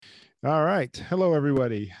All right. Hello,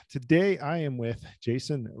 everybody. Today I am with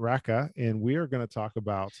Jason Racca, and we are going to talk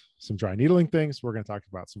about some dry needling things. We're going to talk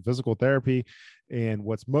about some physical therapy. And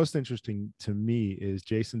what's most interesting to me is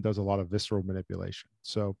Jason does a lot of visceral manipulation.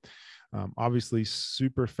 So, obviously,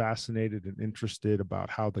 super fascinated and interested about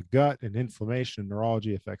how the gut and inflammation and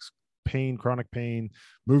neurology affects pain, chronic pain,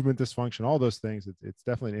 movement dysfunction, all those things. It's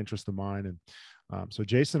definitely an interest of mine. And so,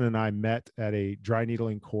 Jason and I met at a dry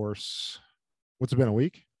needling course. What's it been, a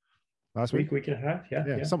week? Last week? Week and a half. Yeah.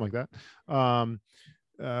 Yeah, Yeah. something like that.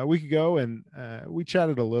 A week ago, and we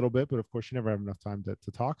chatted a little bit, but of course, you never have enough time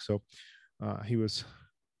to talk. So he was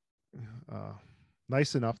uh,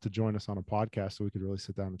 nice enough to join us on a podcast, so we could really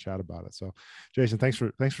sit down and chat about it. So, Jason, thanks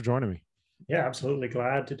for joining me. Yeah. Absolutely.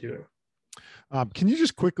 Glad to do it. Can you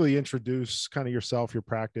just quickly introduce kind of yourself, your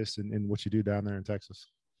practice, and what you do down there in Texas?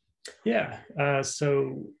 Yeah.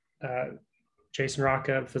 Jason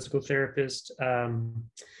Rocca, physical therapist.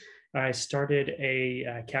 I started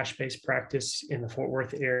a cash-based practice in the Fort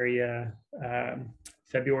Worth area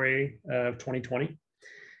February of 2020.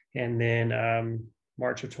 And then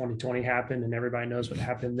March of 2020 happened, and everybody knows what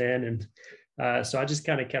happened then. And so I just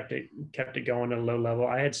kind of kept it going at a low level.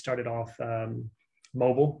 I had started off doing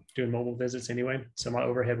mobile visits anyway. So my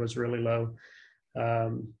overhead was really low.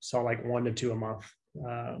 Saw like 1 to 2 a month.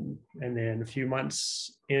 And then a few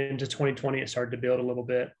months into 2020, it started to build a little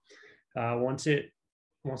bit.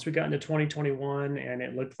 Once we got into 2021 and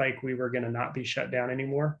it looked like we were going to not be shut down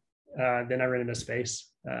anymore, then I ran into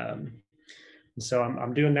space. So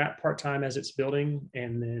I'm doing that part-time as it's building,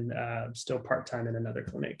 and then still part-time in another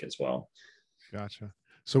clinic as well. Gotcha.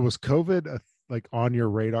 So was COVID like on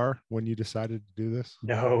your radar when you decided to do this?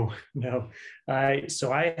 No. I've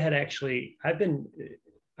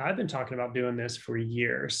been talking about doing this for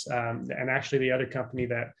years. And actually the other company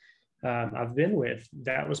that I've been with,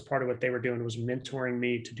 that was part of what they were doing, was mentoring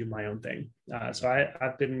me to do my own thing. So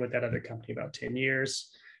I've been with that other company about 10 years,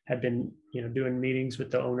 had been, doing meetings with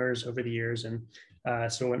the owners over the years. And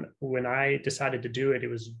so when I decided to do it, it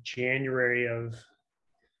was January of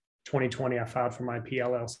 2020. I filed for my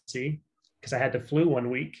PLLC because I had the flu 1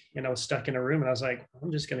 week and I was stuck in a room, and I was like,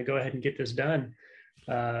 I'm just going to go ahead and get this done.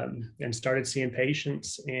 And started seeing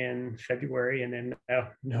patients in February, and then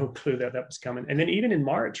no clue that was coming. And then even in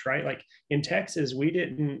March, right? Like in Texas, we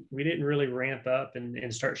didn't really ramp up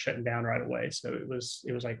and start shutting down right away. So it was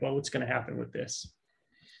like, well, what's going to happen with this?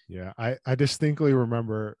 Yeah, I distinctly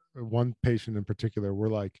remember one patient in particular. We're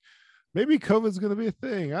like, maybe COVID's going to be a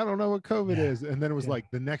thing. I don't know what COVID is. And then it was like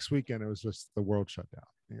the next weekend, it was just the world shut down.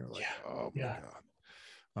 And you're like, oh my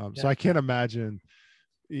God. So I can't imagine,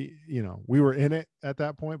 we were in it at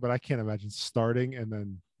that point, but I can't imagine starting and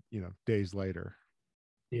then, days later.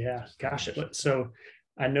 Yeah. Gosh. So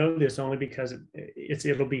I know this only because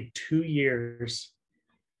it'll be 2 years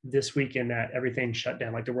this weekend that everything shut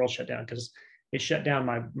down, like the world shut down, because it shut down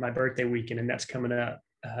my birthday weekend, and that's coming up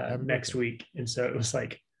next week. And so it was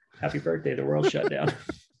like, happy birthday, the world shut down.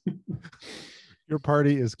 Your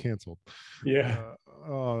party is canceled. Yeah.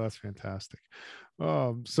 Oh, that's fantastic.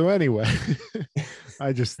 So anyway,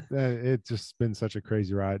 it's just been such a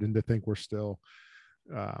crazy ride. And to think we're still,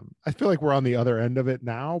 I feel like we're on the other end of it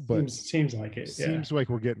now, but seems like it. Seems like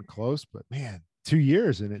we're getting close, but man, 2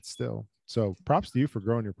 years and it's still. So props to you for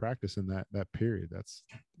growing your practice in that period. That's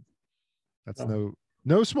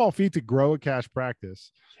no small feat to grow a cash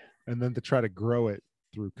practice, and then to try to grow it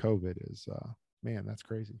through COVID is, man, that's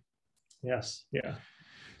crazy. Yes. Yeah.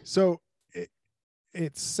 So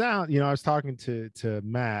it sounds, I was talking to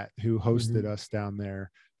Matt, who hosted us down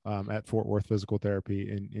there at Fort Worth Physical Therapy,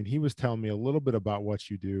 and he was telling me a little bit about what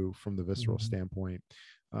you do from the visceral standpoint.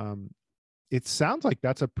 It sounds like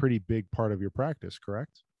that's a pretty big part of your practice,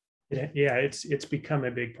 correct? Yeah, it's become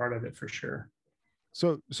a big part of it for sure.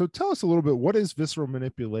 So tell us a little bit, what is visceral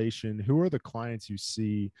manipulation? Who are the clients you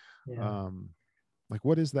see? Yeah. Like,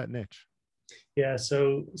 what is that niche? Yeah.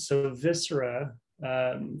 So viscera,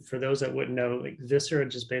 for those that wouldn't know, like viscera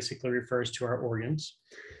just basically refers to our organs.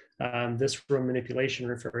 Visceral manipulation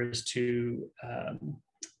refers to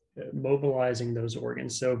mobilizing those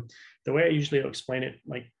organs. So the way I usually explain it,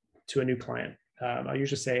 like to a new client, I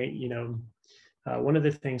usually say, one of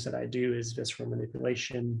the things that I do is visceral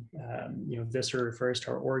manipulation. Viscera refers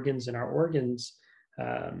to our organs, and our organs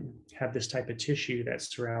have this type of tissue that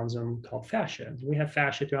surrounds them called fascia. We have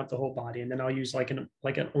fascia throughout the whole body. And then I'll use like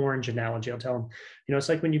an orange analogy. I'll tell them, it's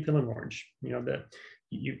like when you peel an orange,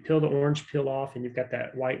 you peel the orange peel off, and you've got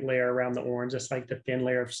that white layer around the orange. That's like the thin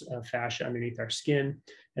layer of fascia underneath our skin.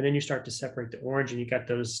 And then you start to separate the orange, and you got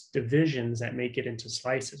those divisions that make it into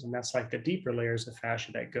slices. And that's like the deeper layers of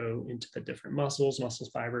fascia that go into the different muscle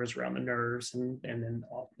fibers around the nerves, and then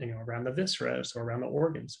around the viscera, so around the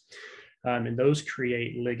organs. And those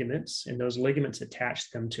create ligaments, and those ligaments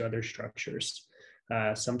attach them to other structures.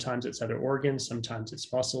 Sometimes it's other organs, sometimes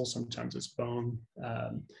it's muscle, sometimes it's bone.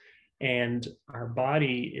 And our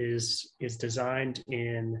body is designed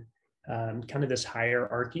in kind of this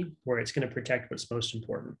hierarchy where it's going to protect what's most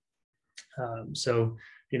important. So,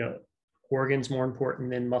 organs more important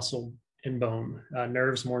than muscle and bone,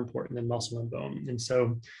 nerves more important than muscle and bone. And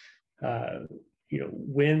so,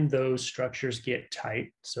 when those structures get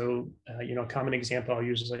tight, so, a common example I'll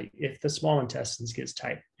use is like if the small intestines gets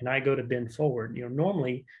tight and I go to bend forward,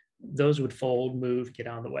 normally those would fold, move, get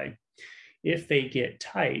out of the way. If they get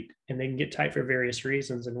tight, and they can get tight for various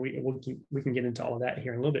reasons, and we can get into all of that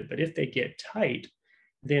here in a little bit, but if they get tight,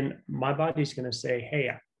 then my body's going to say, hey,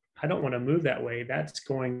 I don't want to move that way. That's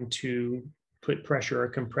going to put pressure or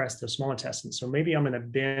compress the small intestine. So maybe I'm going to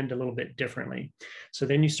bend a little bit differently. So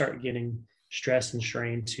then you start getting stress and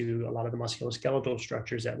strain to a lot of the musculoskeletal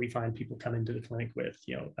structures that we find people come into the clinic with,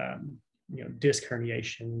 disc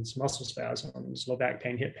herniations, muscle spasms, low back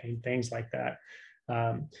pain, hip pain, things like that.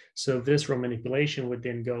 So visceral manipulation would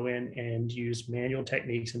then go in and use manual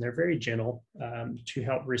techniques, and they're very gentle to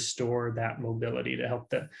help restore that mobility, to help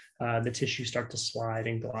the tissue start to slide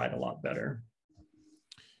and glide a lot better.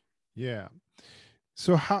 Yeah.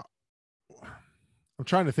 So I'm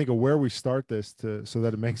trying to think of where we start this so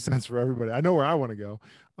that it makes sense for everybody. I know where I want to go.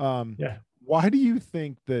 Yeah. Why do you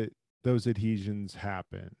think that those adhesions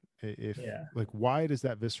happen? Why does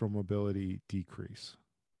that visceral mobility decrease?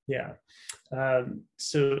 Yeah.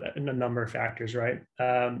 So a number of factors, right?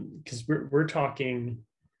 Because we're talking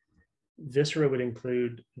viscera would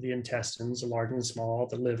include the intestines, the large and small,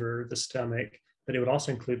 the liver, the stomach, but it would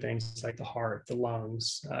also include things like the heart, the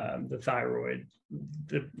lungs, the thyroid.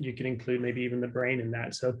 You can include maybe even the brain in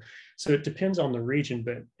that. So it depends on the region,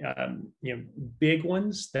 but big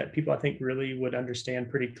ones that people I think really would understand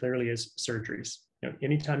pretty clearly is surgeries.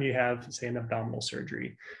 Anytime you have, say, an abdominal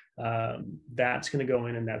surgery, that's going to go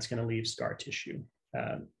in and that's going to leave scar tissue.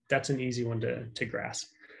 That's an easy one to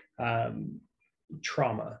grasp.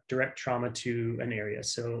 Direct trauma to an area.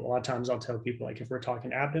 So a lot of times I'll tell people, like, if we're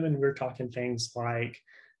talking abdomen, we're talking things like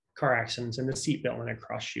car accidents and the seatbelt went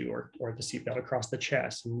across you, or the seatbelt across the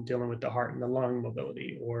chest, and dealing with the heart and the lung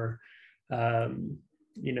mobility, or falls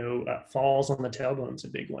on the tailbone is a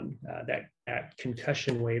big one. That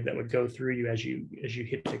concussion wave that would go through you as you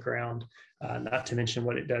hit the ground, not to mention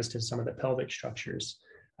what it does to some of the pelvic structures.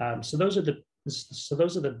 So those are the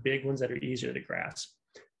big ones that are easier to grasp.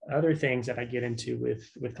 Other things that I get into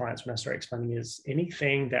with clients when I start explaining is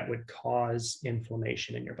anything that would cause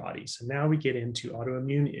inflammation in your body. So now we get into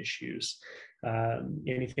autoimmune issues,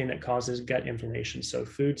 anything that causes gut inflammation. So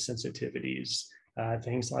food sensitivities,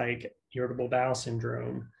 things like irritable bowel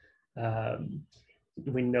syndrome.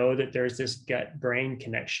 We know that there's this gut-brain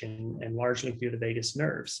connection, and largely through the vagus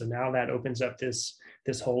nerve. So now that opens up this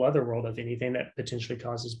whole other world of anything that potentially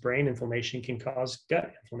causes brain inflammation can cause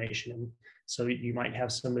gut inflammation. And so you might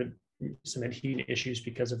have some adhesion issues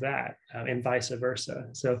because of that, and vice versa.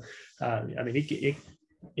 So,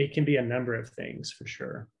 it can be a number of things for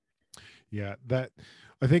sure. Yeah,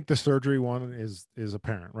 I think the surgery one is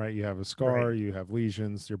apparent, right? You have a scar, Right. You have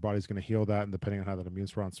lesions, your body's going to heal that, and depending on how that immune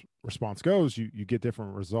response goes, you get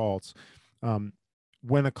different results.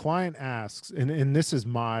 When a client asks, and this is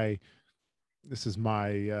my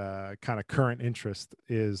kind of current interest,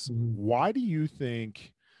 is why do you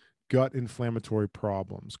think gut inflammatory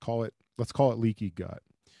problems, let's call it leaky gut?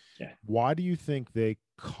 Yeah. Why do you think they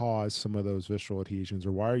cause some of those visceral adhesions,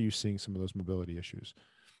 or why are you seeing some of those mobility issues?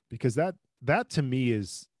 Because that to me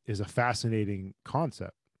is a fascinating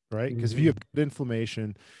concept, right? Because if you have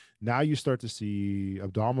inflammation, now you start to see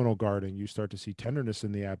abdominal guarding, you start to see tenderness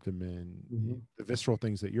in the abdomen, the visceral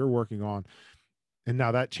things that you're working on. And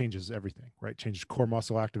now that changes everything, right? Changes core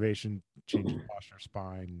muscle activation, changes posture,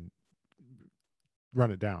 spine,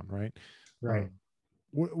 run it down, right? Right.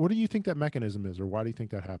 What do you think that mechanism is, or why do you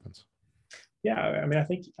think that happens? Yeah, I mean, I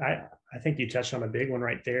think you touched on a big one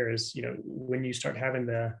right there. Is when you start having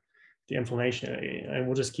the inflammation, and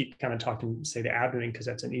we'll just keep kind of talking, say, the abdomen, because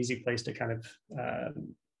that's an easy place to kind of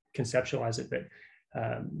conceptualize it. But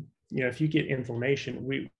if you get inflammation,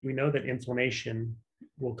 we know that inflammation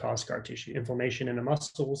will cause scar tissue. Inflammation in the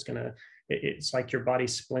muscle is it's like your body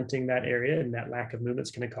splinting that area, and that lack of movement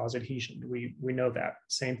is going to cause adhesion. We know that.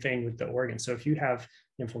 Same thing with the organs. So if you have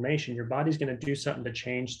inflammation, your body's going to do something to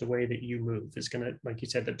change the way that you move. It's going to, like you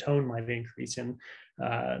said, the tone might increase in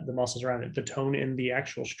the muscles around it. The tone in the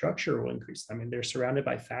actual structure will increase. I mean, they're surrounded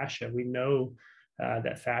by fascia. We know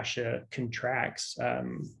that fascia contracts.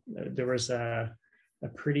 There was a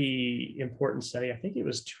pretty important study, I think it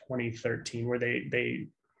was 2013, where they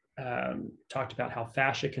talked about how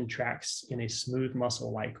fascia contracts in a smooth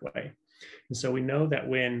muscle-like way. And so we know that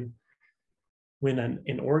when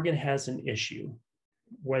an organ has an issue,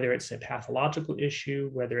 whether it's a pathological issue,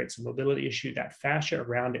 whether it's a mobility issue, that fascia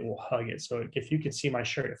around it will hug it. So if you can see my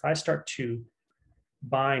shirt, if I start to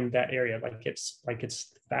bind that area like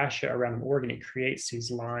it's fascia around an organ, it creates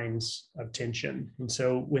these lines of tension. And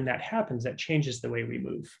so when that happens, that changes the way we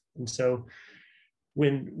move. And so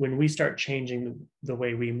when we start changing the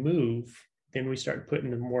way we move, then we start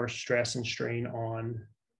putting more stress and strain on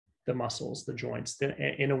the muscles, the joints,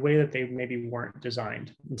 in a way that they maybe weren't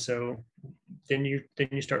designed. And so then you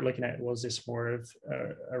start looking at, well, is this more of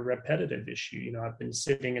a repetitive issue? You know, I've been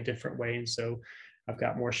sitting a different way, and so I've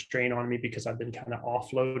got more strain on me because I've been kind of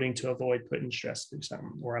offloading to avoid putting stress through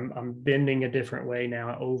something, or I'm bending a different way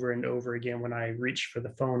now over and over again when I reach for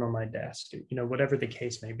the phone on my desk, you know, whatever the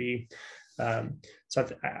case may be. So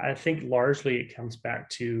I think largely it comes back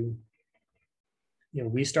to, you know,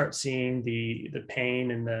 we start seeing the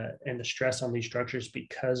pain and the stress on these structures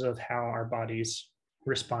because of how our body's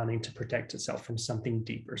responding to protect itself from something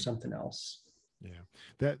deeper, something else.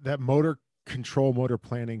 Yeah, that motor control, motor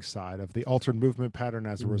planning side of the altered movement pattern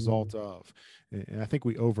as a result of, and I think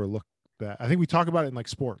we overlook that. I think we talk about it in like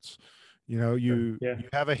sports. You know, you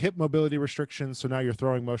have a hip mobility restriction, so now you're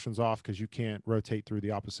throwing motions off because you can't rotate through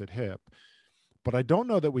the opposite hip. But I don't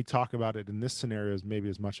know that we talk about it in this scenario as maybe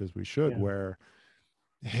as much as we should, where,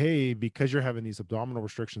 hey, because you're having these abdominal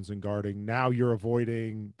restrictions in guarding, now you're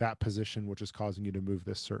avoiding that position, which is causing you to move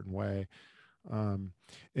this certain way.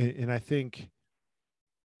 And I think,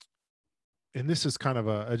 and this is kind of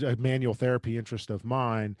a manual therapy interest of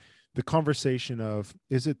mine, the conversation of,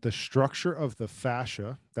 is it the structure of the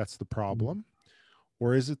fascia that's the problem,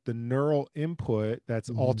 or is it the neural input that's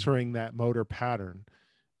altering that motor pattern?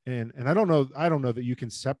 And I don't know that you can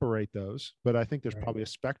separate those, but I think there's probably a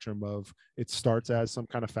spectrum of, it starts as some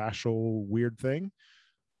kind of fascial weird thing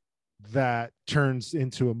that turns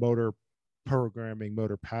into a motor programming,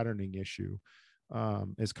 motor patterning issue.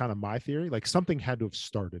 Is kind of my theory. Like something had to have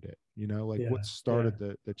started it, you know, like what started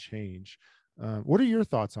the change. What are your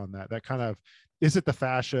thoughts on that? That kind of, is it the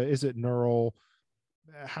fascia? Is it neural?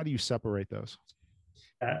 How do you separate those?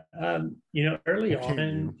 You know, early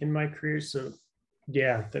on in my career, so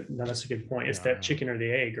that's a good point. It's that chicken or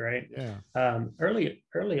the egg, right?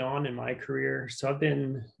 Early on in my career, so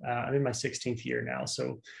I'm in my 16th year now.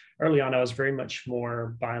 So early on, I was very much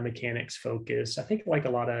more biomechanics focused. I think like a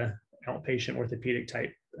lot of outpatient orthopedic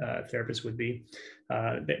type therapists would be,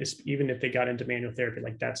 even if they got into manual therapy,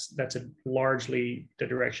 like that's a largely the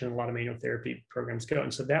direction a lot of manual therapy programs go.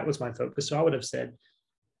 And so that was my focus. So I would have said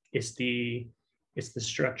it's the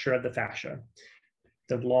structure of the fascia.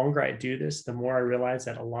 The longer I do this, the more I realize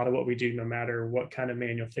that a lot of what we do, no matter what kind of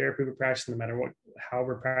manual therapy we're practicing, no matter how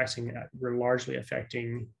we're practicing, we're largely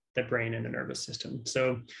affecting the brain and the nervous system.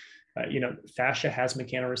 So, you know, fascia has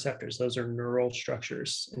mechanoreceptors. Those are neural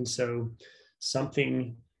structures. And so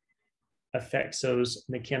something affects those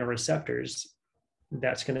mechanoreceptors.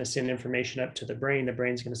 That's going to send information up to the brain. The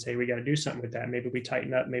brain's going to say, we got to do something with that. Maybe we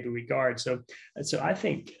tighten up, maybe we guard. So I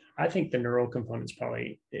think the neural component's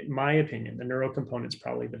probably, in my opinion, the neural component's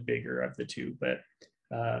probably the bigger of the two. But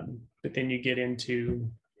then you get into,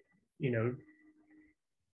 you know,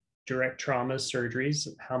 direct trauma surgeries.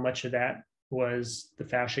 How much of that was the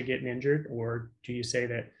fascia getting injured? Or do you say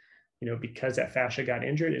that, you know, because that fascia got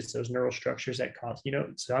injured, it's those neural structures that cause, you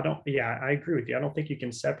know? So I agree with you. I don't think you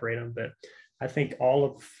can separate them, but I think all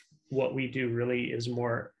of what we do really is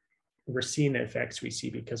more, we're seeing the effects we see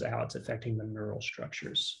because of how it's affecting the neural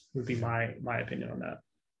structures, would be my opinion on that.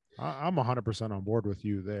 I'm 100% on board with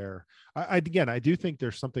you there. I do think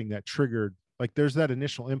there's something that triggered, like there's that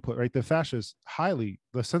initial input, right? The fascia is the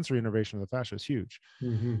sensory innervation of the fascia is huge.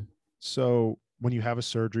 So when you have a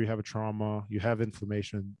surgery, you have a trauma, you have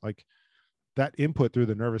inflammation, like that input through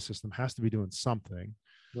the nervous system has to be doing something.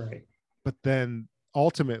 Right. But then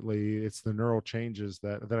ultimately it's the neural changes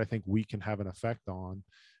that I think we can have an effect on.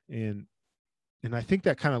 And I think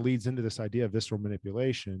that kind of leads into this idea of visceral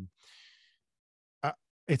manipulation.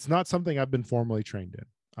 It's not something I've been formally trained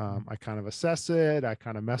in. I kind of assess it. I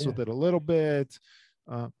kind of mess with it a little bit.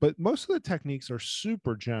 But most of the techniques are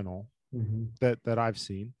super gentle that I've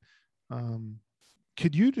seen. Can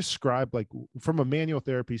could you describe, like, from a manual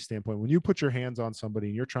therapy standpoint, when you put your hands on somebody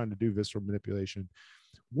and you're trying to do visceral manipulation,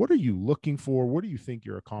 what are you looking for? What do you think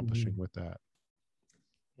you're accomplishing with that?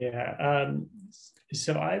 Yeah.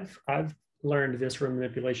 So I've learned visceral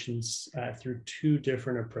manipulations through two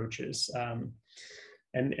different approaches,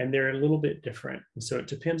 and they're a little bit different. So it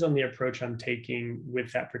depends on the approach I'm taking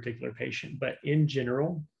with that particular patient. But in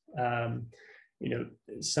general, um,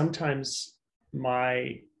 sometimes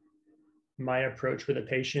my approach with a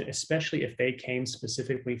patient, especially if they came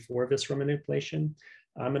specifically for visceral manipulation,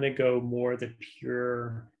 I'm going to go more the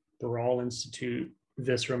pure Barral Institute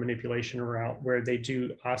visceral manipulation route where they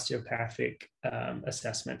do osteopathic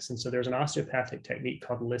assessments. And so there's an osteopathic technique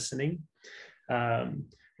called listening,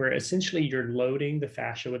 where essentially you're loading the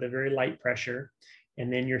fascia with a very light pressure,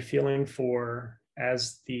 and then you're feeling for,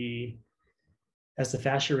 as the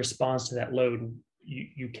fascia responds to that load,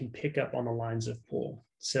 you can pick up on the lines of pull.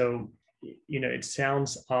 So it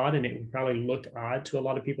sounds odd, and it would probably look odd to a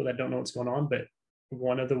lot of people that don't know what's going on. But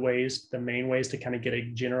one of the main ways to kind of get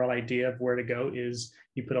a general idea of where to go is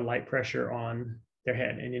you put a light pressure on their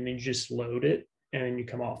head, and then you just load it, and then you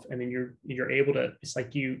come off, and then you're able to. It's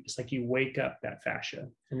like you wake up that fascia,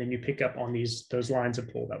 and then you pick up on those lines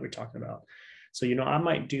of pull that we're talking about. So I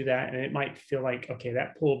might do that, and it might feel like, okay,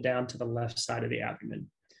 that pulled down to the left side of the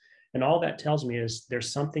abdomen. And all that tells me is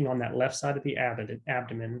there's something on that left side of the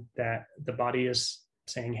abdomen that the body is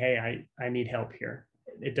saying, hey, I need help here.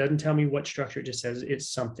 It doesn't tell me what structure. It just says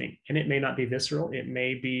it's something. And it may not be visceral. It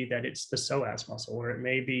may be that it's the psoas muscle, or it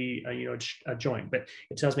may be a joint, but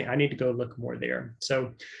it tells me I need to go look more there.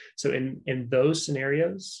 So in those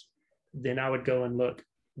scenarios, then I would go and look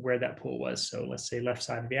where that pull was. So let's say left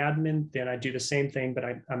side of the abdomen, then I do the same thing, but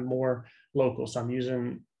I'm more local. So I'm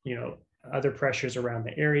using, other pressures around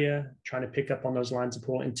the area, trying to pick up on those lines of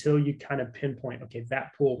pull until you kind of pinpoint, okay,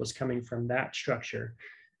 that pull was coming from that structure.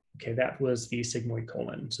 Okay, that was the sigmoid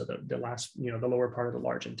colon. So the last, the lower part of the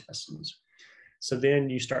large intestines. So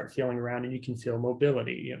then you start feeling around, and you can feel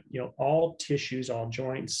mobility. All tissues, all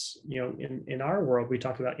joints. In our world, we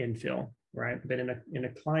talk about infill, right? But in a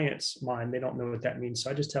client's mind, they don't know what that means.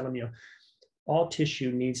 So I just tell them, all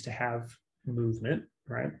tissue needs to have movement,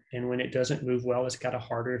 right? And when it doesn't move well, it's got a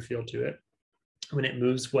harder feel to it. When it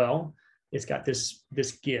moves well, it's got this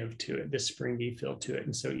give to it, this springy feel to it.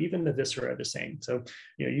 And so even the viscera are the same. So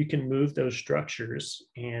you can move those structures,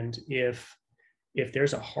 and if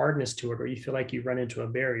there's a hardness to it, or you feel like you run into a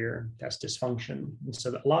barrier, that's dysfunction. And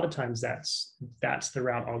so a lot of times that's the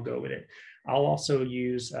route I'll go with it. I'll also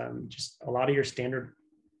use just a lot of your standard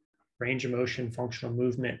range of motion, functional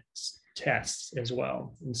movement tests as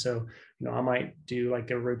well. And so I might do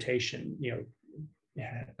like a rotation.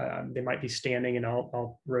 They might be standing, and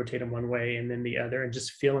I'll rotate them one way and then the other, and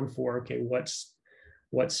just feeling for, okay, what's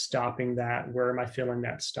stopping that? Where am I feeling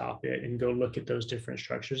that stop it? And go look at those different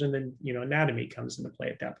structures. And then anatomy comes into play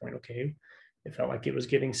at that point. Okay, it felt like it was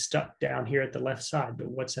getting stuck down here at the left side, but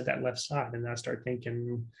what's at that left side? And I start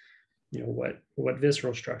thinking, what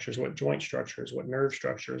visceral structures, what joint structures, what nerve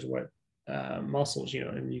structures, what muscles,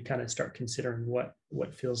 and you kind of start considering what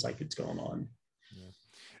feels like it's going on. Yeah.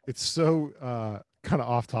 It's so kind of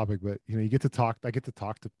off topic, but I get to talk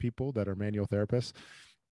to people that are manual therapists,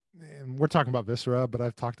 and we're talking about viscera, but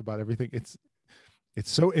I've talked about everything. It's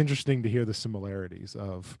so interesting to hear the similarities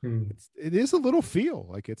of it is a little feel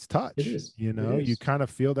like it's touch. It is. You kind of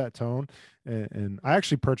feel that tone. And I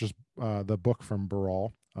actually purchased the book from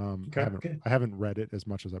Barral. I haven't read it as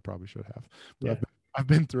much as I probably should have, but yeah. I've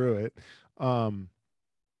been through it.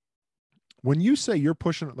 When you say you're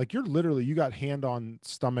pushing, like you got hand on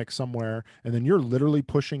stomach somewhere, and then you're literally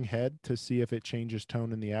pushing head to see if it changes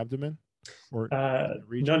tone in the abdomen, or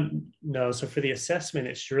no. So for the assessment,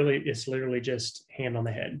 it's literally just hand on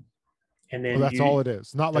the head, and then that's all it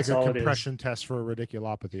is. Not like a compression test for a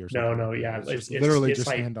radiculopathy or something. No, yeah, it's literally just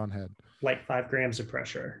like, hand on head, like 5 grams of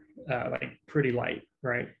pressure, like pretty light,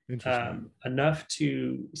 right? Enough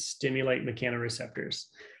to stimulate mechanoreceptors.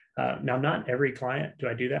 Now, not every client do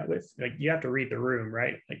I do that with. Like, you have to read the room,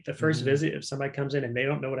 right? Like the first visit, if somebody comes in and they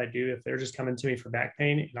don't know what I do, if they're just coming to me for back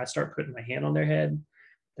pain and I start putting my hand on their head,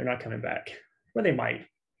 they're not coming back. Well, they might,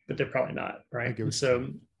 but they're probably not, right?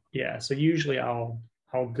 So usually I'll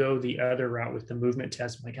go the other route with the movement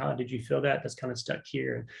test. I'm like, oh, did you feel that? That's kind of stuck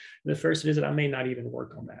here. And the first visit, I may not even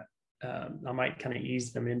work on that. I might kind of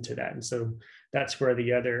ease them into that. And so that's where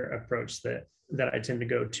the other approach that I tend to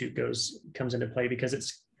go to comes into play, because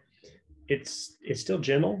it's still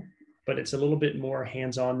gentle, but it's a little bit more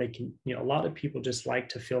hands-on. They can, a lot of people just like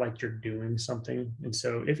to feel like you're doing something. And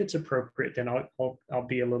so if it's appropriate, then I'll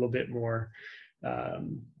be a little bit more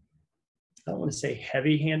I don't want to say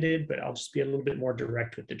heavy-handed, but I'll just be a little bit more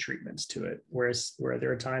direct with the treatments to it. Whereas where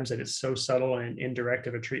there are times that it's so subtle and indirect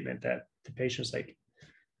of a treatment that the patient's like,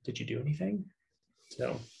 "Did you do anything?"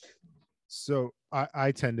 So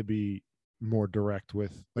I tend to be more direct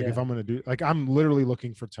with, like, Yeah. if I'm going to do, like, I'm literally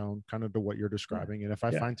looking for tone, kind of to what you're describing. And if I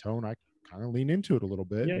Yeah. find tone, I kind of lean into it a little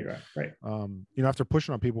bit. Yeah, you're right. After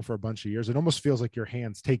pushing on people for a bunch of years, it almost feels like your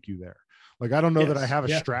hands take you there. Like, I don't know that I Yes. have a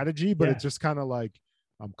Yeah. strategy, but Yeah. it's just kind of like,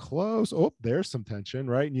 I'm close. Oh, there's some tension,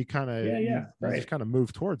 right? And you kind of, you just kind of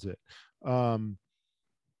move towards it.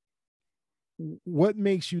 What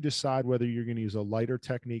makes you decide whether you're going to use a lighter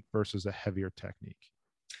technique versus a heavier technique?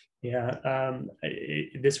 Yeah.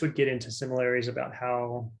 This would get into similarities about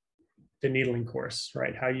how the needling course,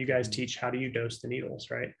 right? How you guys teach, how do you dose the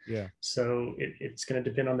needles, right? Yeah. So it's going to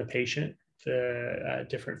depend on the patient, the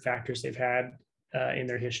different factors they've had in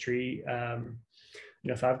their history.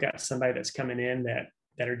 If I've got somebody that's coming in that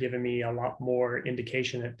are giving me a lot more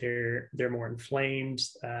indication that they're more inflamed,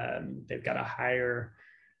 they've got a higher,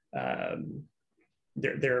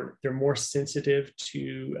 they're more sensitive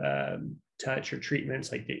to touch or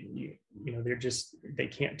treatments, like they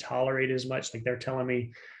can't tolerate as much. Like they're telling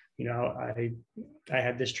me, I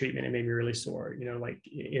had this treatment, it made me really sore. Like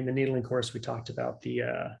in the needling course, we talked about the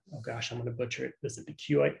oh gosh, I'm going to butcher it. Is it the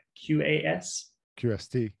QAS?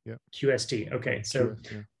 QST. Yeah. QST. Okay. So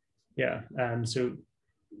yeah. So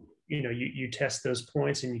you test those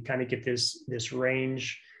points and you kind of get this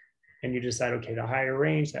range, and you decide, okay, the higher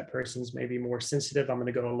range, that person's maybe more sensitive, I'm going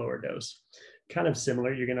to go a lower dose. Kind of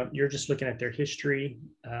similar. You're just looking at their history,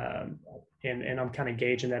 and I'm kind of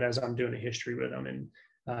gauging that as I'm doing a history with them,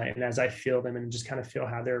 and as I feel them and just kind of feel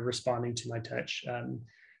how they're responding to my touch.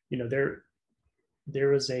 There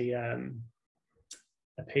was a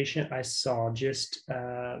patient I saw just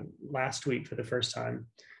last week for the first time,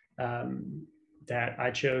 that I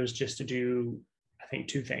chose just to do, I think,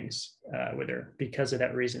 two things with her because of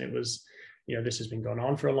that reason. It was, this has been going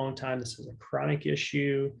on for a long time. This is a chronic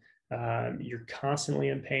issue. You're constantly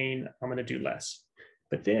in pain. I'm going to do less.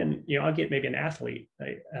 But then, I'll get maybe an athlete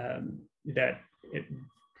that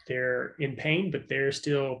they're in pain, but they're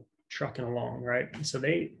still trucking along, right? And so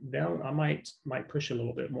I might push a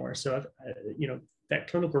little bit more. So, that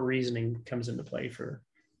clinical reasoning comes into play for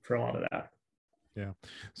a lot of that. Yeah.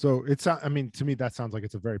 So to me, that sounds like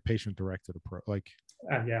it's a very patient directed approach. Like,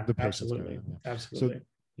 yeah, the absolutely. Absolutely. So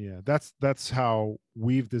yeah, that's how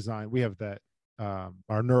we've designed. We have that,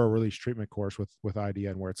 our neuro release treatment course with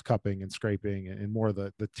IDN, where it's cupping and scraping and more of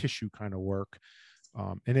the tissue kind of work.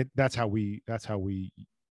 And that's how we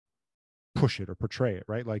push it or portray it,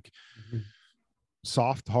 right? Like,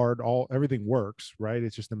 soft, hard, everything works, right?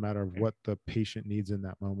 It's just a matter of what the patient needs in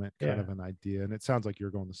that moment, kind of an idea. And it sounds like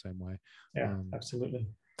you're going the same way. Yeah, absolutely.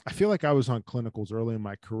 I feel like I was on clinicals early in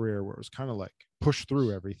my career where it was kind of like push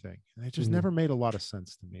through everything. And it just never made a lot of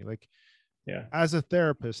sense to me. Like, as a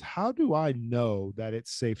therapist, how do I know that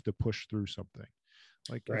it's safe to push through something?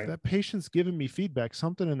 Like, if that patient's giving me feedback,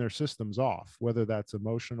 something in their system's off, whether that's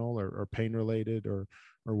emotional or pain related or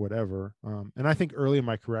whatever. And I think early in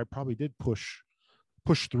my career, I probably did push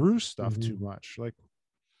through stuff too much. Like,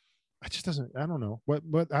 I don't know what,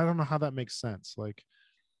 I don't know how that makes sense. Like,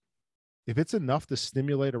 if it's enough to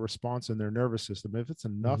stimulate a response in their nervous system, if it's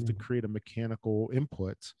enough to create a mechanical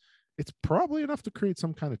input, it's probably enough to create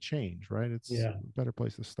some kind of change, right? It's a better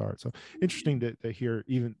place to start. So interesting to hear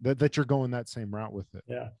even that you're going that same route with it.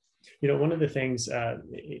 Yeah. One of the things,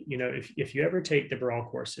 if you ever take the Barral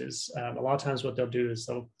courses, a lot of times what they'll do is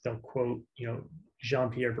they'll quote,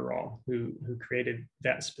 Jean-Pierre Barral, who created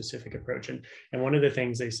that specific approach. And one of the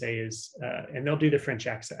things they say is, and they'll do the French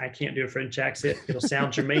accent. I can't do a French accent. It'll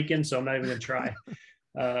sound Jamaican, so I'm not even going to try.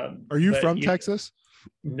 Are you from Texas?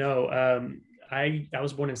 No. I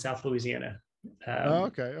was born in South Louisiana.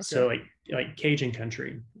 Okay. So like Cajun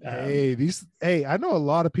country. I know a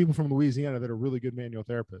lot of people from Louisiana that are really good manual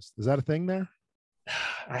therapists. Is that a thing there?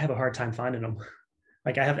 I have a hard time finding them.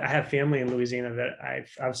 Like I have family in Louisiana that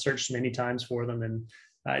I've searched many times for them, and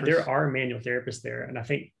there are manual therapists there. And I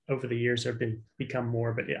think over the years there have become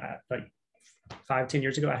more, but like 5-10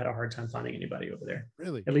 years ago, I had a hard time finding anybody over there.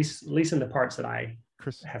 Really? At least in the parts that I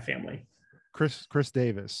have family. Chris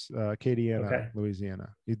Davis, Acadiana, Louisiana.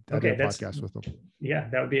 I did a podcast with him. Yeah,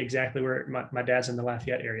 that would be exactly where my dad's in the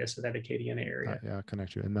Lafayette area, so that Acadiana area. I'll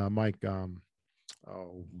connect you. And Mike, I'm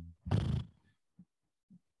going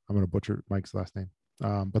to butcher Mike's last name.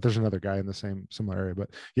 But there's another guy in the similar area. But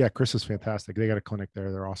yeah, Chris is fantastic. They got a clinic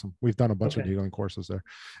there. They're awesome. We've done a bunch of needling courses there.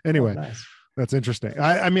 Anyway, That's interesting.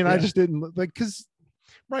 I just didn't like, because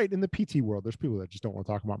Right. In the PT world, there's people that just don't want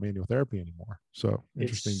to talk about manual therapy anymore. So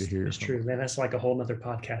interesting to hear. It's true, man. That's like a whole nother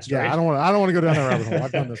podcast, Yeah, right? I don't want to go down that rabbit hole.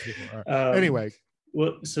 I've done this before. Anyway.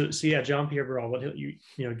 Well, so yeah, John Pierre Barral, what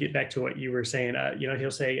get back to what you were saying, he'll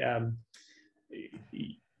say,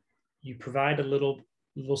 you provide a little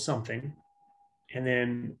something, and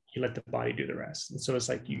then you let the body do the rest. And so it's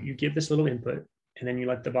like you give this little input, and then you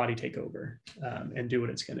let the body take over and do what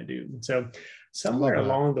it's going to do. And so somewhere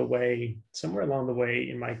along the way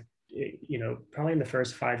in my, probably in the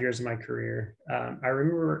first 5 years of my career, I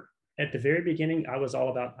remember at the very beginning, I was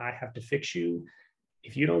all about, I have to fix you.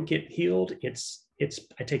 If you don't get healed,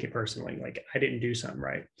 I take it personally, like I didn't do something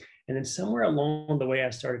right. And then somewhere along the way, I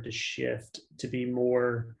started to shift to be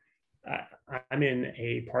more, I'm in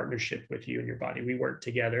a partnership with you and your body. We work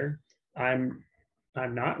together. I'm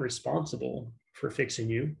not responsible for fixing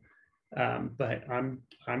you, but I'm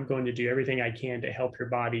going to do everything I can to help your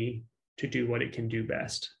body to do what it can do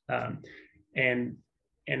best. And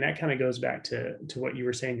that kind of goes back to what you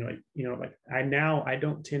were saying, like, I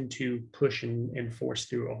don't tend to push and force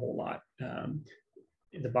through a whole lot.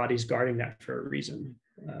 The body's guarding that for a reason.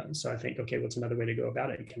 So I think, okay, what's another way to go about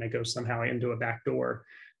it? Can I go somehow into a back door,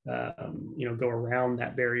 go around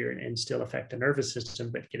that barrier and still affect the nervous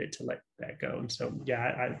system, but get it to let that go? And so,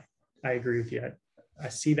 yeah, I agree with you. I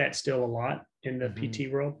see that still a lot in the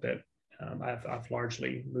PT world, but I've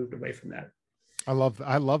largely moved away from that. I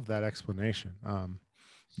love that explanation.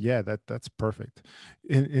 Yeah, that's perfect.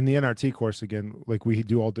 In the NRT course, again, like we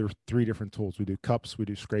do all the 3 different tools. We do cups, we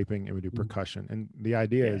do scraping, and we do percussion. And the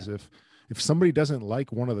idea is if somebody doesn't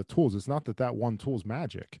like one of the tools, it's not that one tool's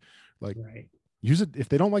magic. Like use it. If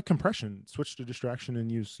they don't like compression, switch to distraction and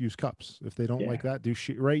use cups. If they don't like that,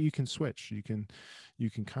 right. You can switch. You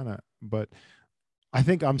can kind of, but I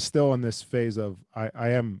think I'm still in this phase of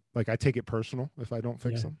I am like, I take it personal if I don't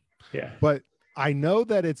fix them. Yeah. But I know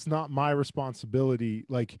that it's not my responsibility.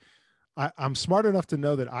 Like I'm smart enough to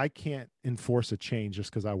know that I can't enforce a change just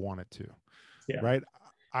because I want it to. Yeah. Right.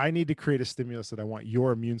 I need to create a stimulus that I want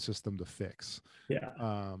your immune system to fix. Yeah.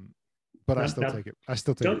 But I still take it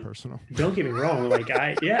personal. Don't get me wrong.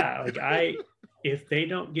 If they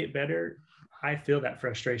don't get better, I feel that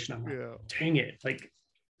frustration. I'm like, dang it.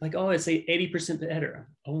 Like, oh, it's 80% better.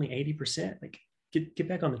 Only 80%. Like, get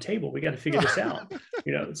back on the table. We got to figure this out.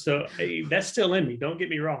 So that's still in me. Don't get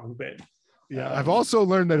me wrong, but I've also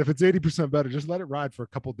learned that if it's 80% better, just let it ride for a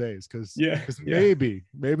couple days, because maybe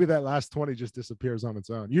that last 20 just disappears on its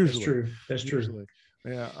own. Usually, that's true.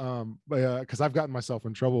 Yeah. Because I've gotten myself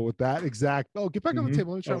in trouble with that exact. Oh, get back on the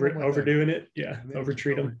table. Overdoing it. Yeah.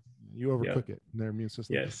 Overtreat them. You overcook it in their immune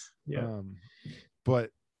system. Yes. Yeah.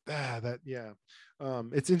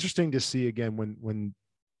 It's interesting to see again when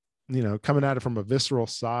coming at it from a visceral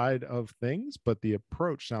side of things, but the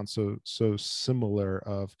approach sounds so similar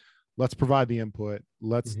of, let's provide the input.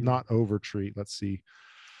 Let's not overtreat. Let's see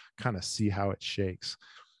how it shakes.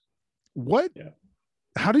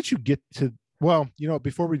 How did you get to,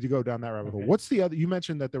 before we go down that rabbit hole, what's the other, you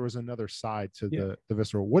mentioned that there was another side to the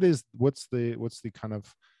visceral. What's the kind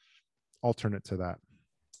of alternate to that?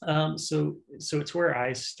 So it's where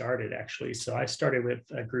I started, actually. So I started with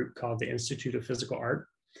a group called the Institute of Physical Art.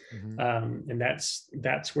 And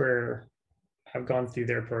that's where I've gone through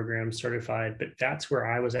their program, certified, but that's where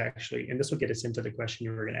I was actually, and this will get us into the question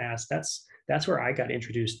you were going to ask. That's where I got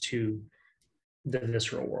introduced to the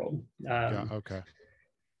visceral world. Okay.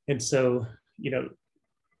 And so,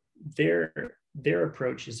 their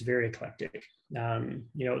approach is very eclectic.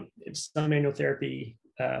 It's some manual therapy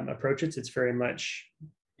approaches. It's very much,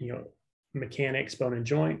 mechanics, bone and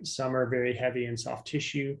joint. Some are very heavy in soft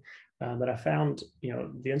tissue. But I found,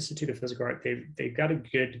 the Institute of Physical Art, they've got a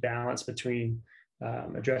good balance between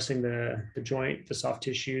addressing the joint, the soft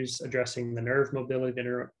tissues, addressing the nerve mobility,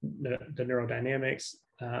 the neurodynamics.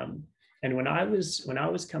 And when I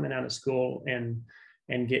was coming out of school and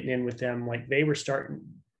getting in with them, like they were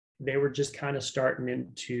just kind of starting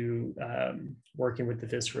into working with the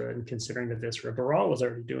viscera and considering the viscera. Barral was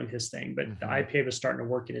already doing his thing, but the IPA was starting to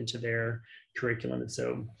work it into their curriculum. And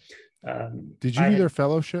so, did you do their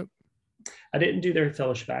fellowship? I didn't do their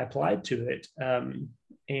fellowship. I applied to it,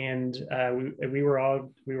 and we were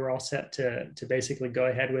all set to basically go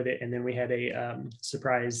ahead with it. And then we had a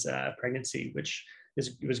surprise pregnancy, which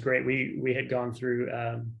was great. We had gone through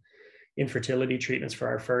infertility treatments for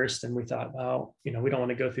our first, and we thought, well, we don't want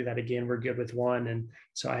to go through that again. We're good with one. And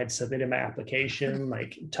so I had submitted my application,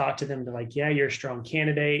 like talked to them, to like, yeah, you're a strong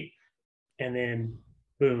candidate, and then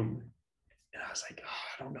boom. And I was like, oh,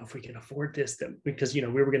 I don't know if we can afford this, because, we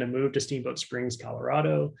were going to move to Steamboat Springs,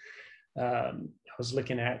 Colorado. I was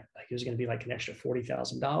looking at like it was going to be like an extra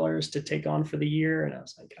 $40,000 to take on for the year, and I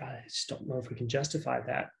was like, I just don't know if we can justify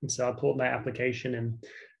that. And so I pulled my application, and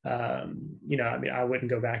I mean, I wouldn't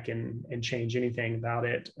go back and change anything about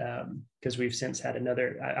it because we've since had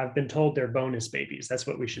another. I've been told they're bonus babies. That's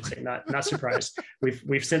what we should say. Not surprised.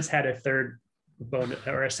 We've since had a third bonus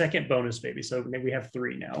or a second bonus baby, so we have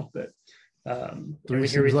three now. But three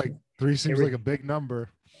seems like a big number.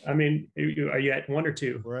 I mean, are you at one or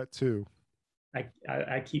two? We're at two.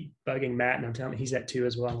 I keep bugging Matt, and I'm telling him he's at two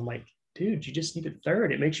as well. I'm like, dude, you just need a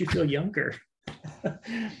third. It makes you feel younger. I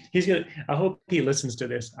hope he listens to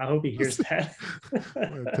this. I hope he hears that.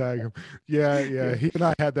 Tag him. Yeah. He and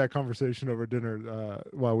I had that conversation over dinner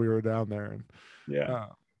while we were down there. And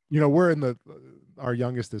we're our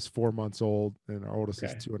youngest is 4 months old and our oldest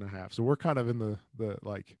is 2.5. So we're kind of in the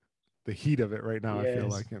heat of it right now. Yes. I feel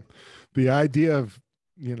like, and the idea of,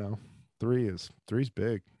 three's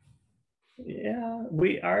big. Yeah,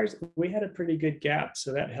 we had a pretty good gap,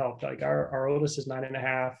 so that helped. Like our oldest is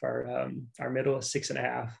 9.5, our middle is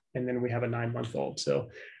 6.5, and then we have a 9-month-old. So,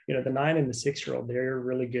 the 9 and the 6-year-old, they're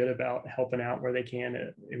really good about helping out where they can.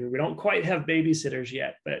 I mean, we don't quite have babysitters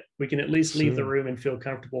yet, but we can at least leave the room and feel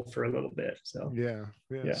comfortable for a little bit. So yeah.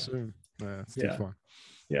 Soon. It's too fun.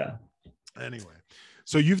 Yeah. Anyway,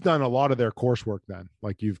 so you've done a lot of their coursework then,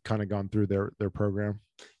 like you've kind of gone through their program.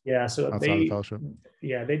 Yeah, so they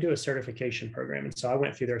do a certification program, and so I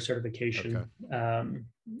went through their certification, and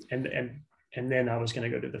then I was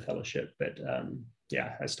going to go to the fellowship, but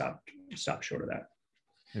I stopped short of that.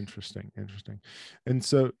 Interesting. And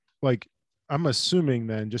so, like, I'm assuming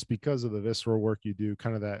then, just because of the visceral work you do,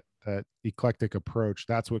 kind of that eclectic approach,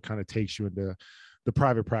 that's what kind of takes you into the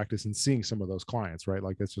private practice and seeing some of those clients, right?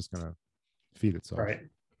 Like, it's just going to feed itself.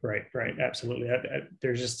 Right. Absolutely.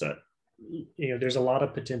 There's just there's a lot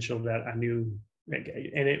of potential that I knew,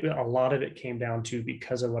 and a lot of it came down to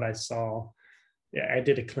because of what I saw. Yeah, I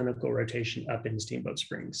did a clinical rotation up in Steamboat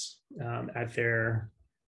Springs at their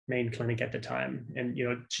main clinic at the time, and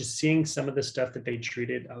just seeing some of the stuff that they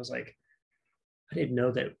treated, I was like, I didn't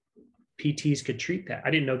know that PTs could treat that.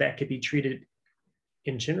 I didn't know that could be treated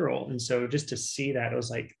in general, and so just to see that, I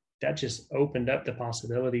was like, that just opened up the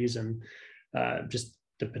possibilities and just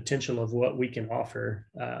the potential of what we can offer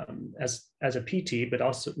as a PT, but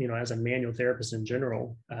also, as a manual therapist in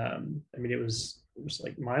general. I mean, it was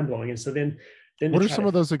like mind blowing. And so then what are some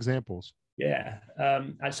of those examples? Yeah.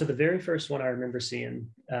 So the very first one I remember seeing,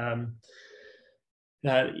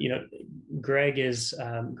 Greg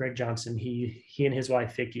Johnson. He and his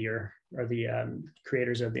wife Vicky are the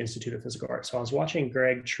creators of the Institute of Physical Arts. So I was watching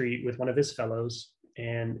Greg treat with one of his fellows,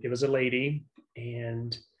 and it was a lady,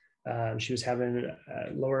 and she was having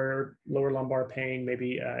lower lumbar pain,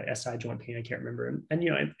 maybe SI joint pain. I can't remember.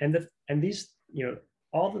 And these,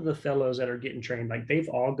 all of the fellows that are getting trained, like they've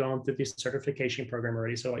all gone through this certification program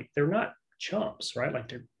already. So like, they're not chumps, right? Like,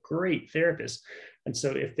 they're great therapists. And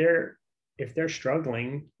so if they're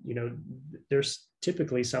struggling, there's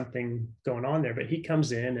typically something going on there. But he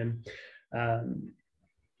comes in and,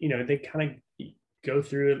 they kind of go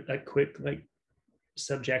through a quick, like,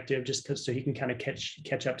 subjective, just because so he can kind of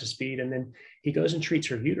catch up to speed, and then he goes and treats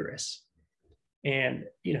her uterus, and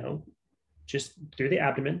just through the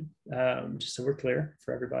abdomen, just so we're clear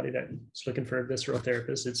for everybody that's looking for a visceral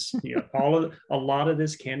therapist, it's a lot of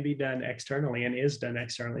this can be done externally and is done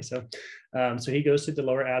externally. So he goes through the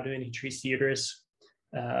lower abdomen, he treats the uterus,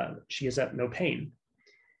 she has no pain.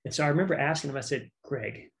 And so I remember asking him, I said,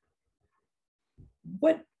 Greg,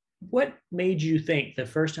 what made you think the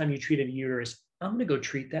first time you treated a uterus, I'm going to go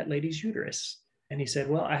treat that lady's uterus? And he said,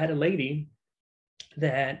 well, I had a lady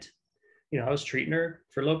that, I was treating her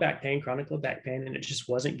for low back pain, chronic low back pain, and it just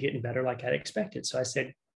wasn't getting better like I'd expected. So I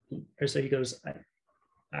said, he goes,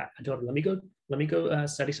 I told him, let me go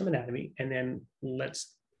study some anatomy, and then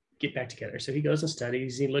let's get back together. So he goes and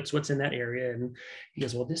studies, he looks what's in that area, and he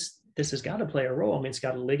goes, well, this has got to play a role. I mean, it's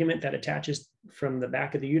got a ligament that attaches from the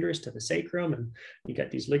back of the uterus to the sacrum, and you got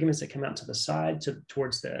these ligaments that come out to the side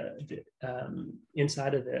towards the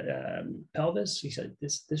inside of the pelvis. He said,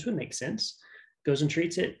 this would make sense. Goes and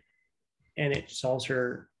treats it, and it solves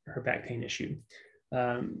her back pain issue.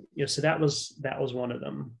 So that was one of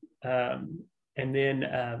them. And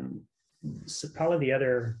then so probably the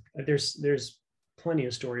other, there's plenty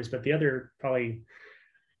of stories, but the other probably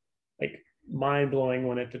like mind-blowing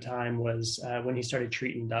one at the time was when he started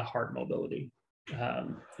treating the heart mobility.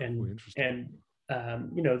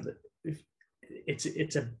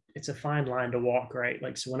 It's a fine line to walk, right?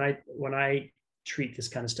 Like, so when I treat this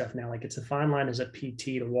kind of stuff now, like, it's a fine line as a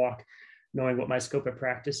PT to walk, knowing what my scope of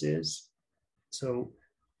practice is. So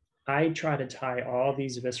I try to tie all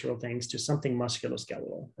these visceral things to something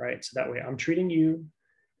musculoskeletal, right? So that way I'm treating you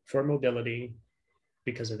for mobility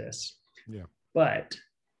because of this. Yeah. But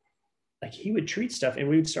like he would treat stuff and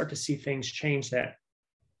we would start to see things change that,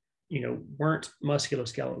 weren't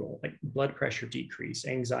musculoskeletal, like blood pressure decrease,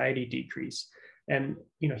 anxiety decrease. And,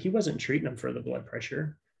 he wasn't treating them for the blood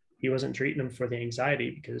pressure. He wasn't treating them for the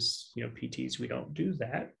anxiety because, PTs, we don't do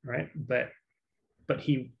that. Right. But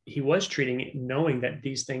he was treating it knowing that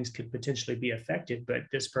these things could potentially be affected, but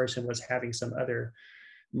this person was having some other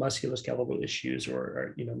musculoskeletal issues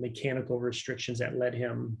or mechanical restrictions that led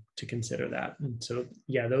him to consider that. And so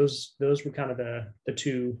yeah, those were kind of the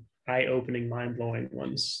two eye-opening, mind-blowing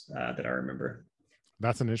ones that I remember.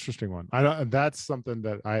 That's an interesting one. I know that's something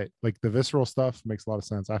that I like. The visceral stuff makes a lot of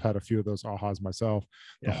sense. I've had a few of those ahas myself.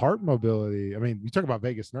 The Yeah. heart mobility, I mean, you talk about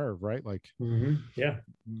vagus nerve, right? Like, Yeah,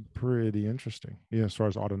 pretty interesting. Yeah, as far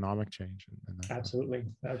as autonomic change and that absolutely.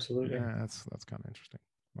 Absolutely. Yeah, that's kind of interesting.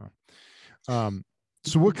 Wow.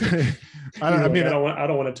 So what kind of, I mean, I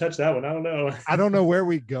don't want to touch that one. I don't know. I don't know where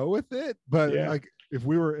we go with it, but Yeah. like if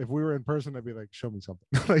we were in person, I'd be like, show me something.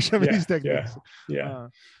 Like, show me these techniques. Yeah.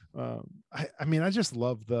 I mean, I just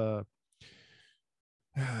love the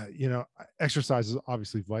exercise is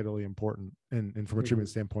obviously vitally important, and from a treatment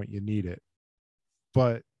standpoint, you need it.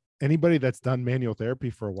 But anybody that's done manual therapy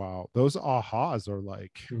for a while, those ahas are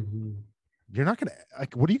like, you're not gonna,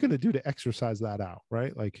 like, what are you gonna do to exercise that out,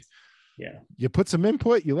 right? Like, yeah, you put some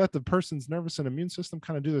input, you let the person's nervous and immune system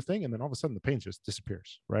kind of do their thing, and then all of a sudden the pain just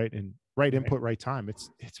disappears, right? And right input, right time. It's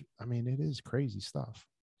I mean, it is crazy stuff.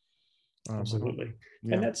 Absolutely.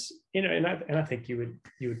 Yeah. And that's, and I think you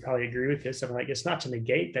would probably agree with this. I'm like, it's not to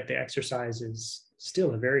negate that the exercise is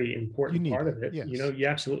still a very important part of it. Yes. You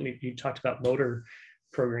absolutely, you talked about motor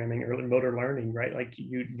programming or motor learning, right? Like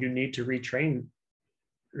you need to retrain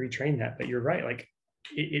that, but you're right. Like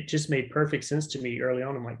it just made perfect sense to me early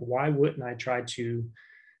on. I'm like, why wouldn't I try to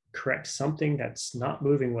correct something that's not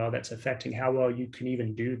moving well, that's affecting how well you can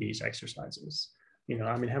even do these exercises?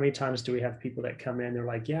 I mean, how many times do we have people that come in, they're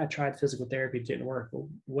like, yeah, I tried physical therapy, it didn't work. Well,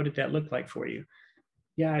 what did that look like for you?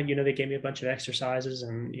 Yeah, they gave me a bunch of exercises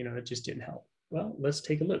and, it just didn't help. Well, let's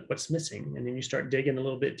take a look. What's missing? And then you start digging a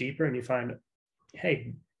little bit deeper and you find,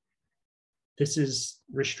 hey, this is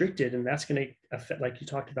restricted and that's going to affect, like you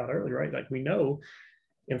talked about earlier, right? Like we know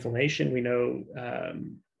inflammation, we know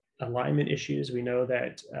alignment issues, we know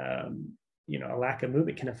that, a lack of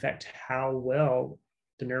movement can affect how well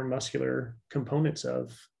the neuromuscular components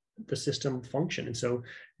of the system function. And so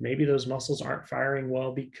maybe those muscles aren't firing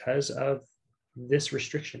well because of this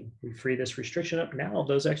restriction. We free this restriction up. Now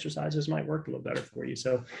those exercises might work a little better for you.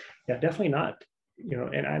 So yeah, definitely not,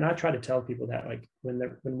 and I try to tell people that, like when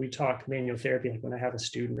we talk manual therapy, like when I have a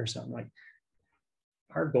student or something, like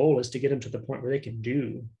our goal is to get them to the point where they can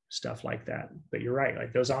do stuff like that. But you're right.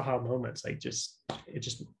 Like those aha moments, like it's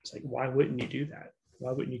like, why wouldn't you do that?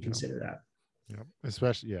 Why wouldn't you consider that? Yeah,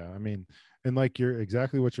 especially, I mean, and like you're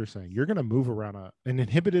exactly what you're saying. You're going to move around an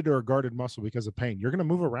inhibited or a guarded muscle because of pain. You're going to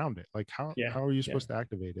move around it. Like how are you supposed to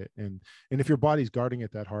activate it? And if your body's guarding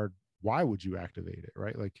it that hard, why would you activate it?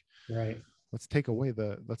 Right. Like, right. Let's take away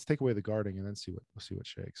the guarding and then see what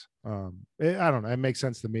shakes. I don't know. It makes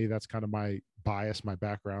sense to me. That's kind of my bias, my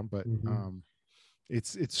background, but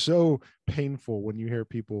it's so painful when you hear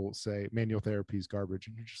people say manual therapy is garbage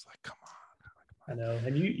and you're just like, come on. I know.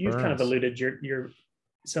 And you've kind of alluded your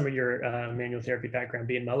some of your manual therapy background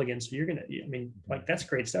being Mulligan. So you're going to, I mean, like that's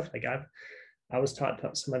great stuff. Like I was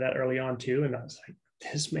taught some of that early on too. And I was like,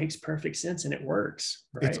 this makes perfect sense and it works.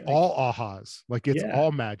 Right? It's all ahas. Like it's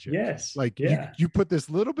all magic. Yes. Like you put this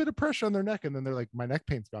little bit of pressure on their neck and then they're like, my neck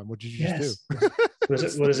pain's gone. What did you just do?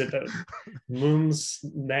 What is it? The moons,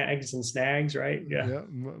 nags and snags, right? Yeah.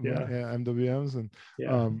 MWMs.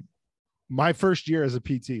 And my first year as a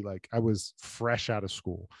PT, like I was fresh out of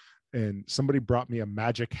school and somebody brought me a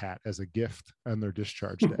magic hat as a gift on their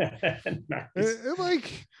discharge day. Nice.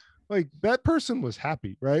 Like that person was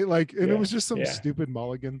happy, right? Like, and it was just some stupid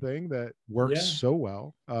mulligan thing that works so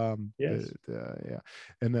well. And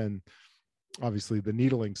then obviously the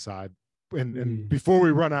needling side. And before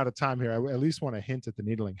we run out of time here, I at least want to hint at the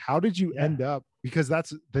needling. How did you end up? Because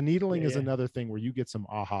that's the needling is another thing where you get some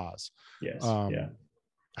ahas. Yes.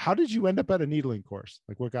 How did you end up at a needling course?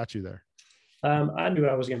 Like what got you there? I knew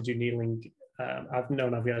I was going to do needling. I've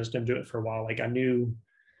known I was going to do it for a while. Like I knew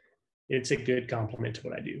it's a good complement to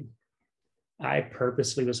what I do. I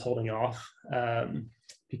purposely was holding off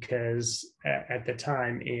because at the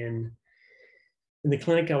time in the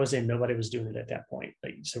clinic I was in, nobody was doing it at that point.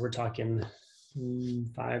 Like, so we're talking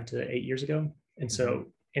 5 to 8 years ago. And so,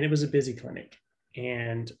 and it was a busy clinic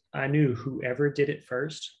and I knew whoever did it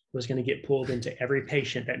first was going to get pulled into every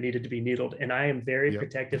patient that needed to be needled. And I am very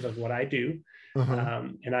protective of what I do.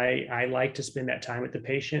 And I like to spend that time with the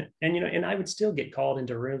patient, and, and I would still get called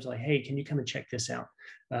into rooms like, hey, can you come and check this out?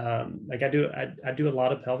 Like I do a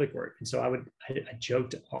lot of pelvic work. And so I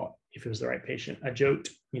joked, if it was the right patient, I joked,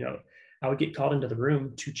 I would get called into the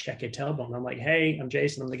room to check a tailbone. I'm like, hey, I'm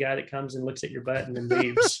Jason. I'm the guy that comes and looks at your butt and then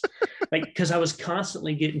leaves. Like, cause I was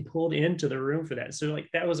constantly getting pulled into the room for that. So like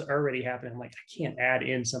that was already happening. I'm like, I can't add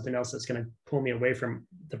in something else that's going to pull me away from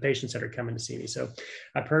the patients that are coming to see me. So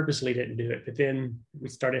I purposely didn't do it, but then we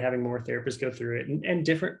started having more therapists go through it, and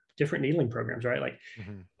different needling programs, right? Like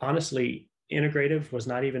honestly, integrative was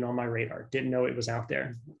not even on my radar. Didn't know it was out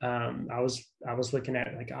there. I was looking at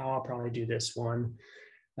it like, oh, I'll probably do this one.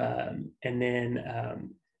 And then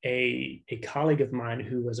a colleague of mine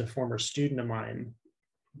who was a former student of mine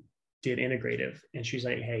did integrative, and she's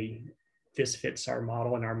like, hey, this fits our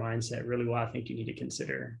model and our mindset really well. I think you need to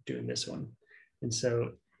consider doing this one. And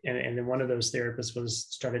so, and then one of those therapists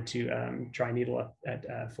started to dry needle up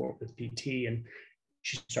at Fort with PT, and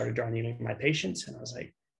she started dry needling my patients. And I was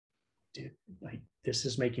like, dude, like this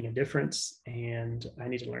is making a difference, and I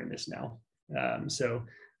need to learn this now. So,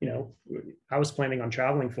 I was planning on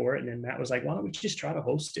traveling for it, and then Matt was like, why don't we just try to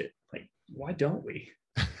host it? Like, why don't we?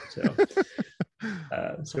 So,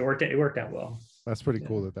 so it worked out well. That's pretty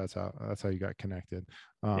cool that's how you got connected.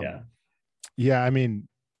 Yeah. I mean,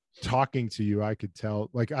 talking to you, I could tell,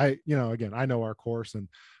 like, again, I know our course, and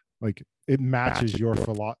like it matches your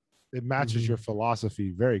your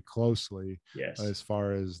philosophy very closely. Yes. As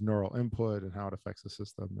far as neural input and how it affects the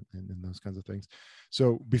system and those kinds of things.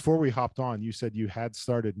 So before we hopped on, you said you had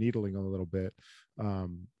started needling a little bit.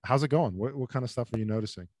 How's it going? What kind of stuff are you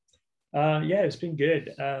noticing? Yeah, it's been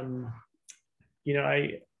good. I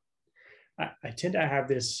tend to have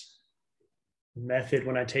this method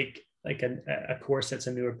when I take like a course that's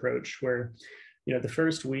a new approach, where the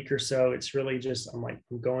first week or so, it's really just, I'm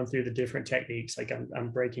going through the different techniques. Like I'm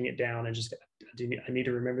breaking it down, and just, I need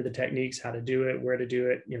to remember the techniques, how to do it, where to do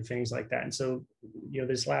it, things like that. And so,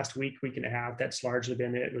 this last week and a half, that's largely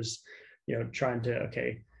been it. Was, trying to,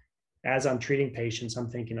 okay, as I'm treating patients, I'm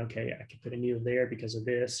thinking, okay, I could put a needle there because of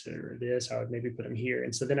this or this, I would maybe put them here.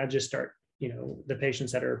 And so then I just start, the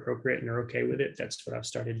patients that are appropriate and are okay with it, that's what I've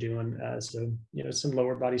started doing. So, some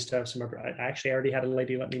lower body stuff, I actually already had a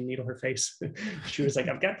lady let me needle her face. She was like,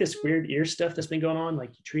 I've got this weird ear stuff that's been going on. Like,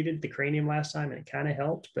 you treated the cranium last time and it kind of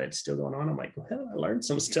helped, but it's still going on. I'm like, well, I learned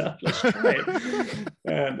some stuff. Let's try it.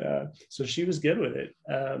 And so she was good with it.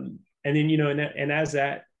 And then, and as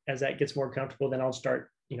that gets more comfortable, then I'll start,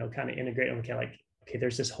 kind of integrating. Okay,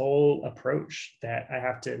 there's this whole approach that I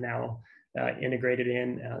have to now integrated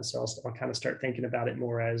in. So I'll kind of start thinking about it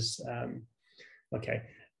more as, okay,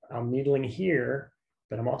 I'm needling here,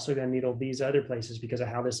 but I'm also going to needle these other places because of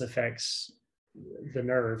how this affects the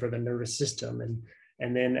nerve or the nervous system.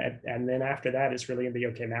 And then after that, it's really going to be,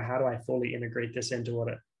 okay, now how do I fully integrate this into what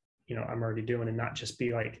I'm already doing, and not just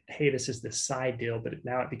be like, hey, this is the side deal, but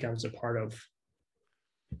now it becomes a part of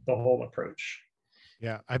the whole approach.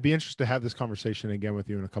 Yeah, I'd be interested to have this conversation again with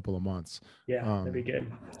you in a couple of months. Yeah, that'd be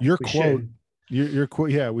good. Your quote,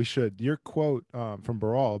 yeah, we should. Your quote from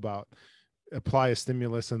Baral about apply a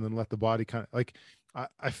stimulus and then let the body kind of, like,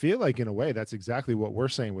 I feel like in a way that's exactly what we're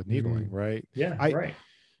saying with needling, right? Yeah, right.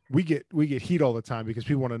 We get heat all the time because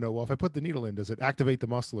people want to know, well, if I put the needle in, does it activate the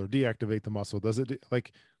muscle or deactivate the muscle? Does it,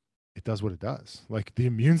 like, it does what it does. Like, the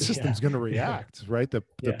immune system's going to react, right? The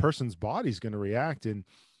person's body's going to react, and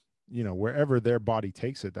wherever their body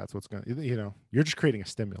takes it, that's what's going to, you're just creating a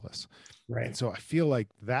stimulus. Right. And so I feel like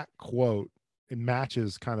that quote, it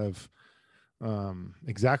matches kind of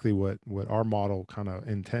exactly what our model kind of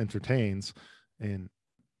entertains. And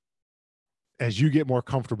as you get more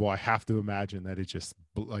comfortable, I have to imagine that it's just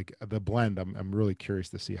like the blend. I'm really curious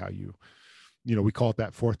to see how we call it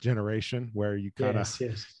that fourth generation, where you kind of,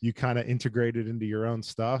 you kind of integrate it into your own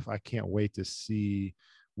stuff. I can't wait to see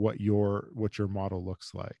what your model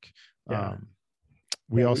looks like. Yeah.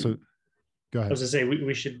 Go ahead. I was gonna say,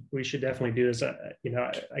 we should definitely do this.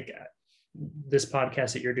 Like this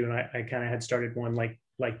podcast that you're doing, I kind of had started one like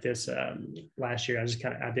this last year.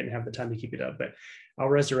 I didn't have the time to keep it up, but I'll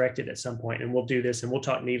resurrect it at some point, and we'll do this, and we'll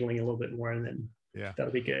talk needling a little bit more, and then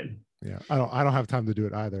that'll be good. Yeah, I don't have time to do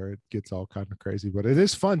it either. It gets all kind of crazy, but it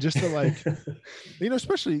is fun just to, like,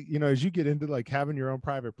 especially, as you get into like having your own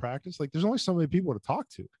private practice, like there's only so many people to talk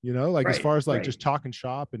to, like, right, as far as like just talking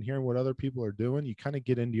shop and hearing what other people are doing, you kind of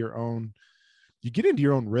get into your own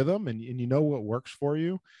rhythm, and you know what works for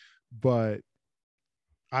you. But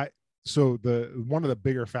so one of the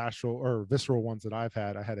bigger fascial or visceral ones that I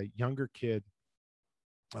had a younger kid,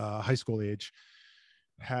 high school age,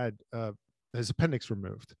 had his appendix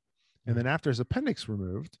removed. And then after his appendix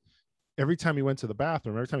removed, every time he went to the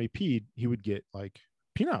bathroom, every time he peed, he would get like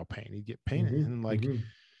penile pain. He'd get pain. And like,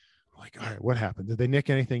 all right, what happened? Did they nick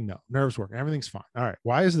anything? No, nerves working. Everything's fine. All right.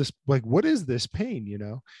 Why is this like, what is this pain, you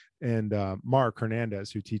know? And Mark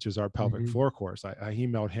Hernandez, who teaches our pelvic floor course, I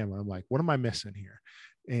emailed him and I'm like, what am I missing here?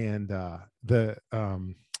 And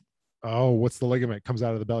what's the ligament comes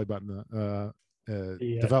out of the belly button?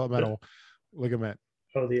 Developmental ligament.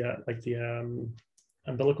 Oh, the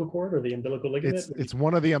umbilical cord or the umbilical ligament? It's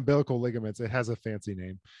one of the umbilical ligaments. It has a fancy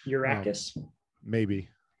name. Urachus? Maybe.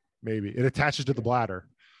 It attaches to the bladder.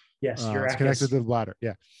 Yes, it's connected to the bladder.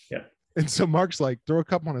 Yeah. Yep. And so Mark's like, throw a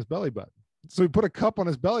cup on his belly button. So we put a cup on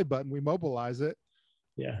his belly button, we mobilize it.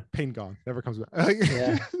 Yeah. Pain gone. Never comes back.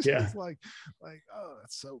 Yeah. It's like, oh,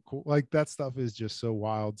 that's so cool. Like that stuff is just so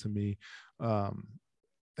wild to me. And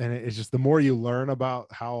it's just the more you learn about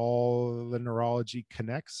how all the neurology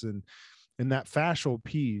connects and that fascial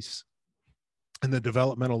piece and the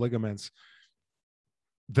developmental ligaments,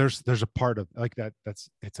 there's a part of like that.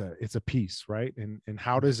 It's a piece, right? And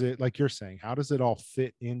how does it, like you're saying, how does it all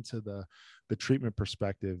fit into the treatment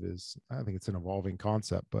perspective I think it's an evolving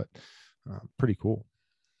concept, but pretty cool.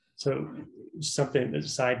 So something, a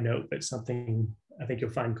side note, but something I think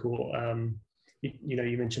you'll find cool.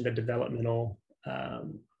 You mentioned the developmental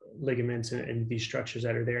ligaments and these structures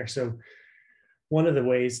that are there. So one of the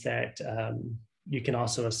ways that you can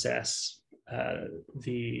also assess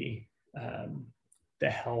the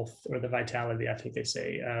health or the vitality, I think they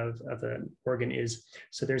say, of an organ is,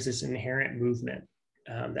 so there's this inherent movement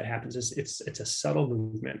that happens. It's a subtle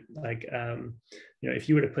movement. Like, if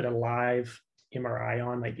you were to put a live MRI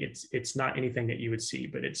on, like it's not anything that you would see,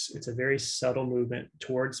 but it's a very subtle movement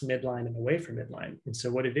towards midline and away from midline. And so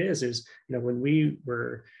what it is, when we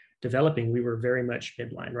were developing, we were very much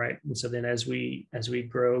midline, right? And so then as we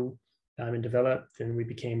grow and develop, then we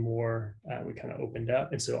became more, we kind of opened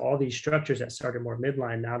up. And so all these structures that started more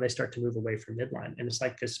midline, now they start to move away from midline. And it's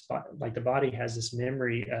like this, like the body has this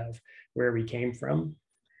memory of where we came from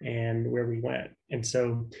and where we went. And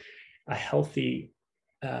so a healthy,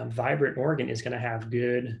 vibrant organ is going to have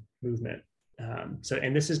good movement.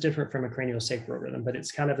 And this is different from a craniosacral rhythm, but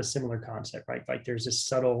it's kind of a similar concept, right? Like there's this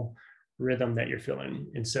subtle rhythm that you're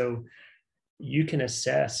feeling. And so you can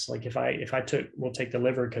assess, like we'll take the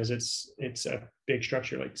liver because it's a big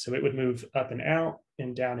structure, like, so it would move up and out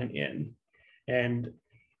and down and in. And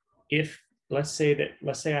if, let's say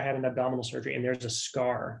I had an abdominal surgery and there's a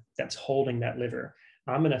scar that's holding that liver,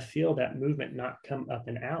 I'm going to feel that movement not come up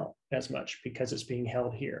and out as much because it's being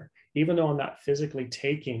held here, even though I'm not physically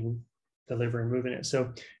taking the liver and moving it.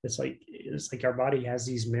 So it's like our body has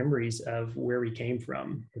these memories of where we came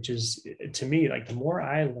from, which is, to me, like the more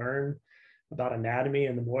I learn about anatomy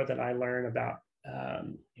and the more that I learn about,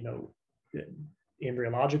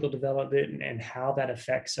 embryological development and how that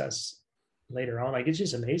affects us later on, like it's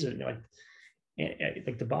just amazing.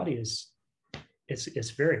 Like the body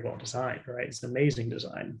it's very well designed, right? It's amazing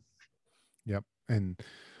design. Yep. And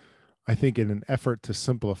I think in an effort to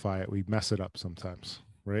simplify it, we mess it up sometimes,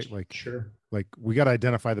 right? Like, sure. Like we got to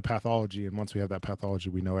identify the pathology. And once we have that pathology,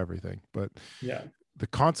 we know everything. But yeah, the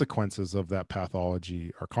consequences of that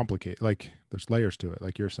pathology are complicated. Like there's layers to it,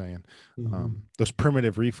 like you're saying. Those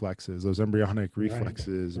primitive reflexes, those embryonic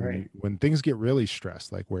reflexes, right. When things get really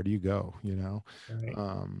stressed, like where do you go,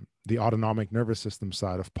 Right. The autonomic nervous system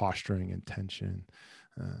side of posturing and tension.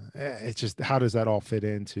 It's just, how does that all fit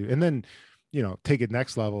into, and then, take it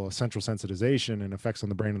next level of central sensitization and effects on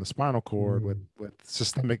the brain and the spinal cord with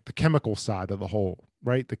systemic, the chemical side of the whole,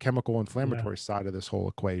 right? The chemical inflammatory side of this whole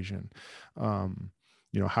equation.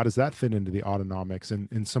 How does that fit into the autonomics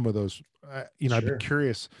and some of those, Sure. I'd be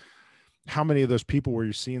curious how many of those people where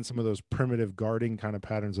you're seeing some of those primitive guarding kind of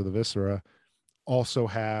patterns of the viscera also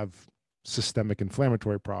have systemic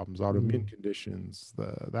inflammatory problems, autoimmune conditions,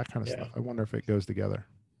 that kind of stuff. I wonder if it goes together.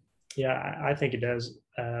 Yeah, I think it does.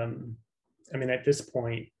 At this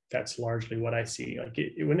point, that's largely what I see. Like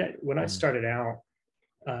when I started out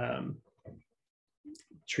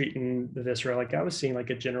treating the viscera, like I was seeing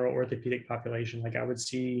like a general orthopedic population. Like I would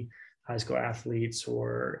see high school athletes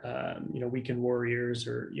or weekend warriors,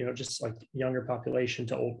 or just like younger population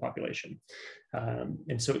to old population.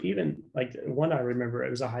 And so even like one I remember, it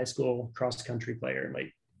was a high school cross country player.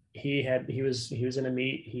 Like he was in a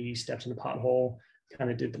meet, he stepped in a pothole, kind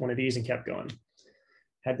of did one of these and kept going.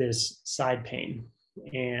 Had this side pain,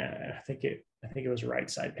 and I think it was right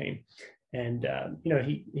side pain. And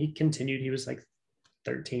he continued. He was like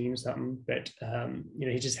 13 something, but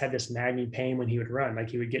he just had this nagging pain when he would run. Like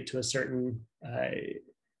he would get to a certain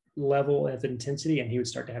level of intensity and he would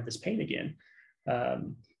start to have this pain again.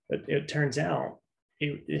 But it turns out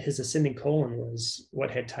his ascending colon was what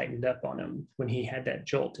had tightened up on him when he had that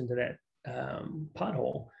jolt into that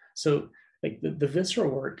pothole. So like the visceral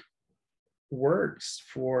work works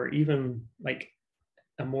for even like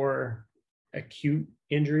a more acute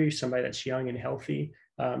injury, somebody that's young and healthy,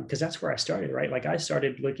 because that's where I started, right? Like I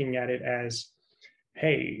started looking at it as,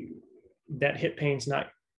 hey, that hip pain's not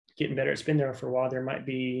getting better. It's been there for a while. There might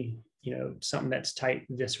be, something that's tight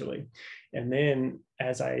viscerally. And then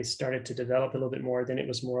as I started to develop a little bit more, then it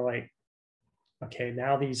was more like, okay,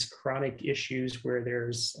 now these chronic issues where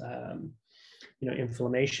there's,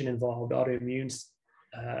 inflammation involved, autoimmune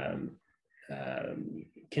um,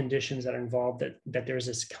 conditions that are involved, that there's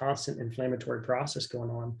this constant inflammatory process going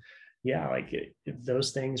on. Yeah, like those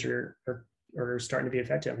things are starting to be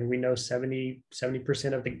affected. I mean, we know 70%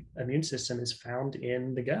 of the immune system is found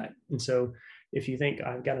in the gut. And so if you think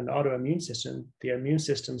I've got an autoimmune system, the immune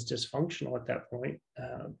system's dysfunctional at that point,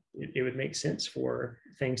 it would make sense for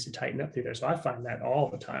things to tighten up through there. So I find that all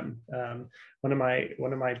the time. One of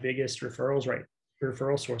my biggest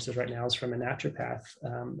referral sources right now is from a naturopath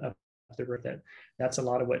up the road. That's a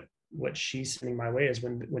lot of what she's sending my way is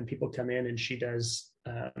when people come in and she does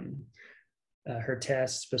her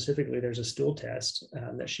test. Specifically, there's a stool test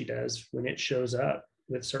that she does. When it shows up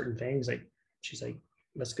with certain things, like she's like,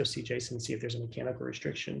 let's go see Jason and see if there's a mechanical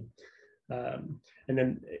restriction. And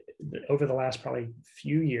then over the last probably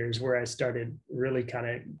few years, where I started really kind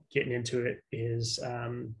of getting into it is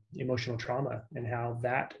emotional trauma and how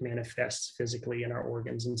that manifests physically in our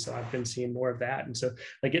organs. And so I've been seeing more of that. And so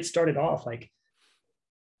like it started off like,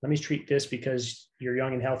 let me treat this because you're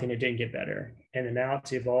young and healthy and it didn't get better. And then now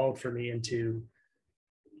it's evolved for me into,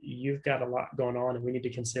 you've got a lot going on and we need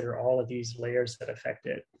to consider all of these layers that affect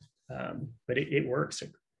it. But it works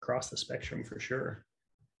across the spectrum for sure.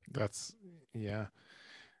 That's, yeah.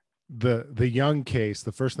 The young case,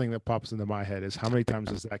 the first thing that pops into my head is how many times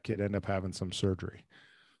does that kid end up having some surgery?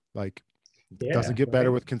 Like, doesn't get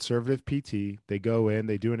better with conservative PT. They go in,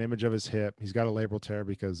 they do an image of his hip. He's got a labral tear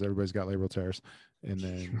because everybody's got labral tears. And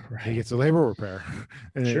then he gets a labral repair.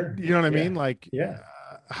 And sure. you know what I mean? Like,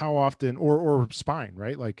 how often, or spine,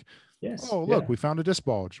 right? Like, oh, look, we found a disc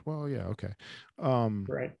bulge. Well, yeah. Okay.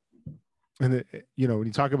 Right. And when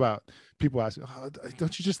you talk about people asking, oh,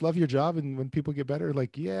 don't you just love your job? And when people get better,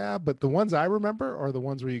 like, yeah, but the ones I remember are the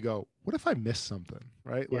ones where you go, what if I missed something?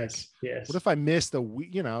 Right? Yes. What if I missed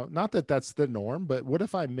not that that's the norm, but what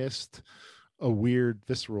if I missed a weird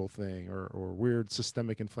visceral thing or weird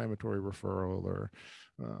systemic inflammatory referral or,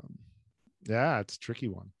 it's a tricky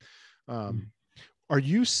one. Are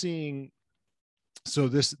you seeing, so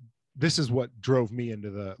this is what drove me into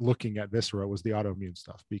the looking at viscera was the autoimmune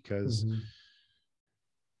stuff, because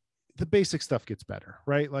the basic stuff gets better,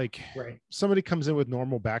 right? Like somebody comes in with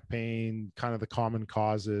normal back pain, kind of the common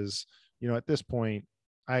causes, at this point,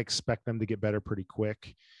 I expect them to get better pretty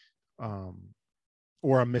quick.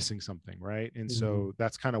 Or I'm missing something. Right. And so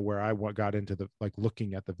that's kind of where I got into the, like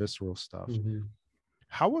looking at the visceral stuff.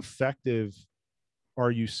 How effective are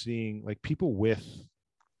you seeing like people with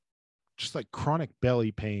just like chronic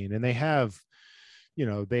belly pain, and they have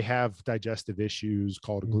digestive issues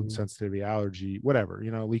called a gluten sensitivity allergy, whatever,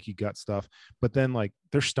 leaky gut stuff, but then like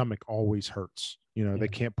their stomach always hurts, they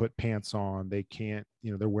can't put pants on, they can't,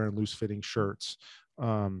 they're wearing loose fitting shirts.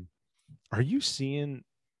 Are you seeing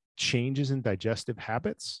changes in digestive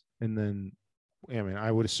habits? And then, I mean,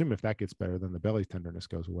 I would assume if that gets better, then the belly tenderness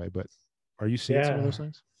goes away, but are you seeing some of those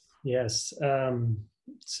things? Yes.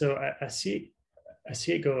 So I see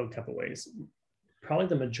it go a couple ways. Probably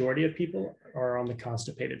the majority of people are on the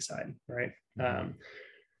constipated side, right?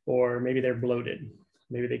 Or maybe they're bloated.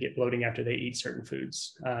 Maybe they get bloating after they eat certain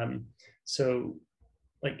foods. So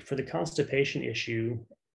like for the constipation issue,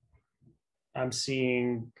 I'm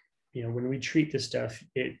seeing, when we treat this stuff,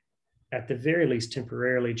 it at the very least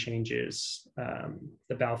temporarily changes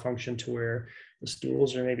the bowel function to where the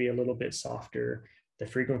stools are maybe a little bit softer. The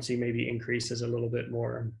frequency maybe increases a little bit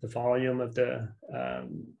more. The volume of the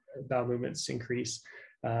bowel movements increase.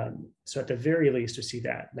 So at the very least, we see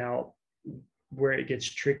that. Now, where it gets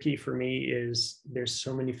tricky for me is there's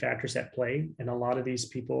so many factors at play, and a lot of these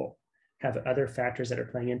people have other factors that are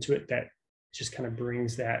playing into it that just kind of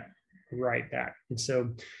brings that right back. And so,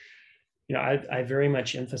 I very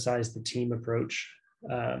much emphasize the team approach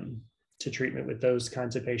to treatment with those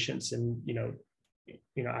kinds of patients. And,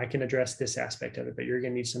 I can address this aspect of it, but you're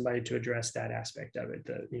going to need somebody to address that aspect of it,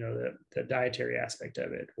 the dietary aspect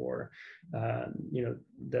of it, or,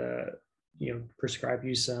 prescribe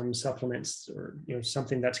you some supplements or,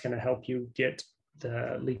 something that's going to help you get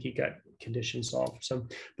the leaky gut condition solved. So,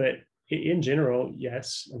 but, in general,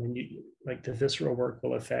 yes. I mean, like the visceral work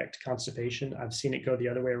will affect constipation. I've seen it go the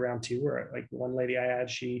other way around too, where like one lady I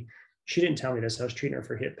had, she didn't tell me this. I was treating her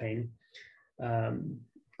for hip pain,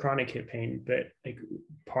 chronic hip pain, but like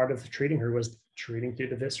part of treating her was treating through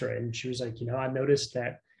the viscera. And she was like, I noticed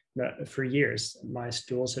that for years my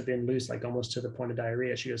stools have been loose, like almost to the point of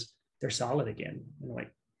diarrhea. She goes, they're solid again. And I'm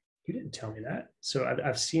like, you didn't tell me that. So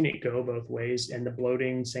I've seen it go both ways. And the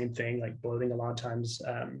bloating, same thing, like bloating a lot of times,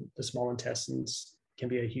 the small intestines can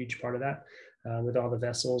be a huge part of that, with all the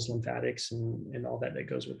vessels, lymphatics, and all that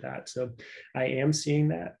goes with that. So I am seeing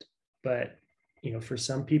that, but for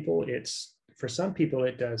some people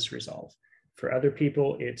it does resolve. For other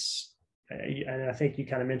people, and I think you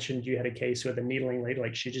kind of mentioned you had a case with a needling lady,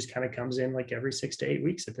 like she just kind of comes in like every 6 to 8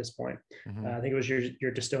 weeks at this point. I think it was your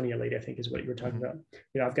dystonia lady, I think is what you were talking about.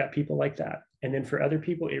 I've got people like that. And then for other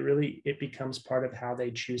people, it becomes part of how they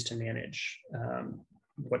choose to manage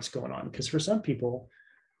what's going on. Because for some people,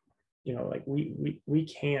 like we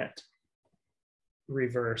can't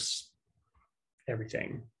reverse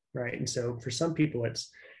everything, right? And so for some people, it's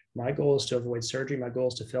my goal is to avoid surgery. My goal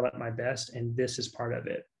is to feel at my best, and this is part of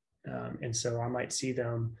it. And so I might see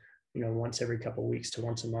them, once every couple of weeks to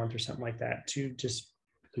once a month or something like that, to just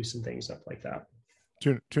loosen things up like that.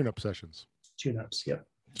 Tune-up sessions. Tune-ups. Yep.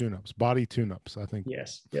 Tune-ups, body tune-ups, I think.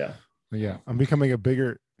 Yes. Yeah. Yeah. I'm becoming a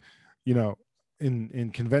bigger,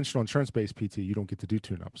 in conventional insurance-based PT, you don't get to do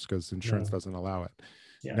tune-ups because insurance doesn't allow it.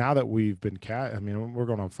 Yeah. Now that we've been we're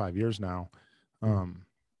going on 5 years now.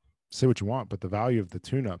 Say what you want, but the value of the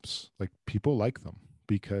tune-ups, like people like them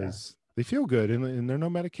because they feel good and there are no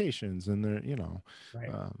medications and they're, right.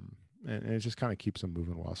 And it just kind of keeps them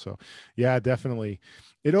moving well. So yeah, definitely.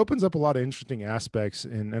 It opens up a lot of interesting aspects.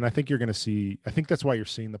 And I think you're going to see, I think that's why you're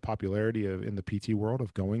seeing the popularity in the PT world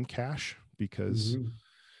of going cash, because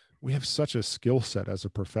we have such a skill set as a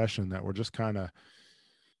profession that we're just kind of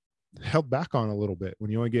held back on a little bit when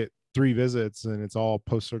you only get 3 visits and it's all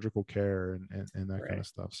post-surgical care and that kind of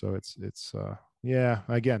stuff. So it's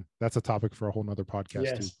again, that's a topic for a whole nother podcast.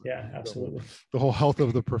 Yes. Too. Yeah, absolutely. The whole health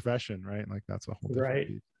of the profession, right? Like that's a whole different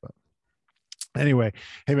piece. But anyway,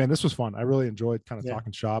 hey man, this was fun. I really enjoyed kind of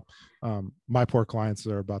talking shop. My poor clients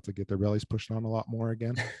are about to get their bellies pushed on a lot more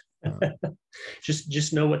again.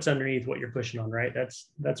 Just know what's underneath what you're pushing on, right?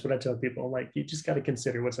 That's what I tell people. Like, you just got to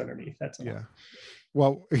consider what's underneath. That's all. Yeah.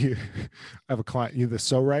 Well, I have a client, the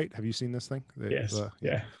SoRite. Have you seen this thing? Yes.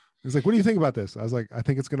 Yeah. He's like, what do you think about this? I was like, I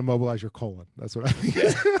think it's going to mobilize your colon. That's what I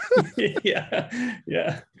think. Yeah.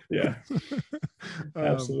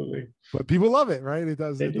 Absolutely. But people love it, right? It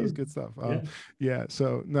does good stuff.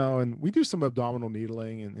 So no, and we do some abdominal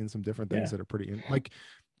needling and some different things that are pretty like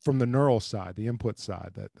from the neural side, the input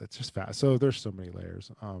side, that's just fast. So there's so many layers.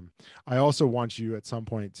 I also want you at some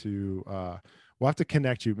point to, we'll have to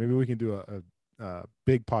connect you. Maybe we can do a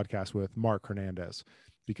big podcast with Mark Hernandez,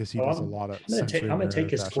 because he does a lot of. I'm going to take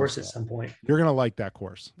his course at some point. You're going to like that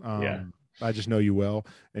course. I just know you will,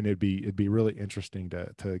 and it'd be really interesting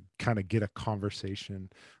to kind of get a conversation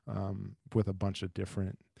with a bunch of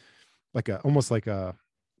different, get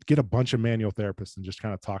a bunch of manual therapists and just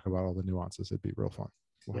kind of talk about all the nuances. It'd be real fun.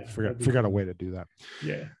 We'll figure out a way to do that.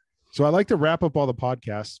 Yeah. So I like to wrap up all the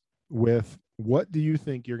podcasts with, what do you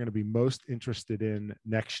think you're going to be most interested in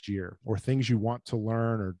next year, or things you want to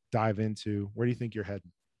learn or dive into? Where do you think you're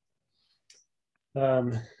heading?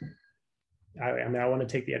 I want to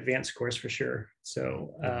take the advanced course for sure.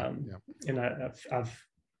 So, and I've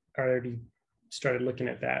already started looking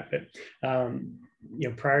at that, but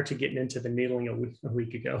prior to getting into the needling a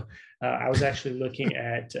week ago, I was actually looking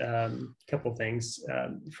at a couple of things.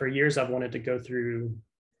 For years, I've wanted to go through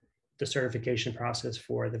the certification process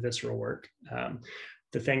for the visceral work.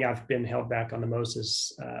 The thing I've been held back on the most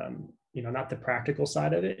is, not the practical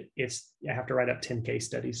side of it. I have to write up 10 case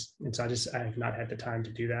studies. And so I have not had the time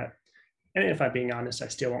to do that. And if I'm being honest, I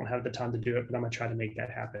still won't have the time to do it, but I'm going to try to make that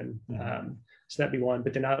happen. So that'd be one.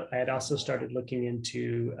 But then I had also started looking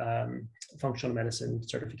into functional medicine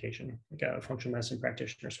certification, like a functional medicine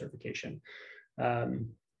practitioner certification.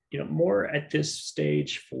 More at this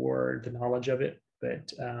stage for the knowledge of it,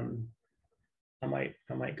 but I might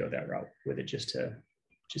go that route with it just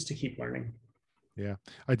to keep learning. Yeah,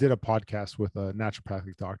 I did a podcast with a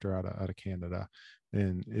naturopathic doctor out of Canada,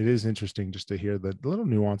 and it is interesting just to hear the little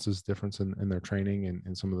nuances, difference in their training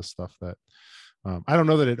and some of the stuff that I don't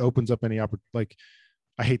know that it opens up any like.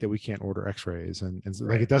 I hate that we can't order X-rays and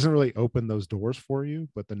like it doesn't really open those doors for you,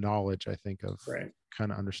 but the knowledge, I think, of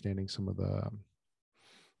kind of understanding some of the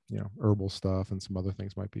herbal stuff and some other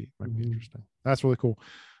things might be interesting. That's really cool.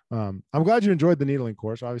 I'm glad you enjoyed the needling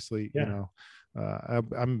course. Obviously,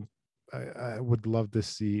 I'm I would love to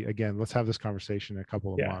see, again, let's have this conversation in a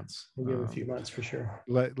couple of Yeah, months. we'll give it a few months for sure.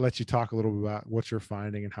 Let you talk a little bit about what you're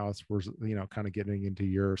finding and how it's, kind of getting into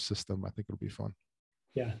your system. I think it'll be fun.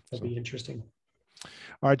 Yeah, that'll be interesting.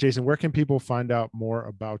 All right, Jason, where can people find out more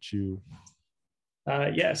about you?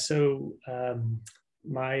 So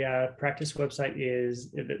my practice website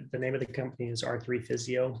is, the name of the company is R3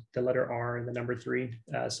 Physio, the letter R and the number 3.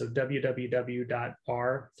 So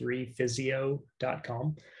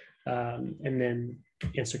www.r3physio.com. And then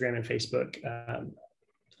Instagram and Facebook.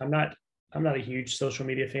 I'm not a huge social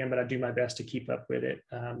media fan, but I do my best to keep up with it.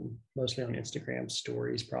 Mostly on Instagram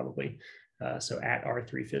stories, probably. So at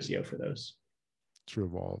R3 Physio for those. True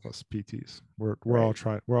of all of us PTs. We're all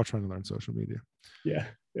trying to learn social media. Yeah.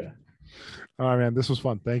 All right, man. This was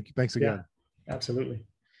fun. Thanks again. Yeah, absolutely.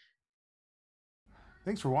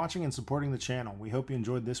 Thanks for watching and supporting the channel. We hope you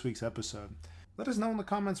enjoyed this week's episode. Let us know in the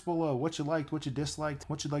comments below what you liked, what you disliked,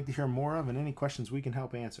 what you'd like to hear more of, and any questions we can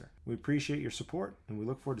help answer. We appreciate your support, and we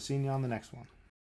look forward to seeing you on the next one.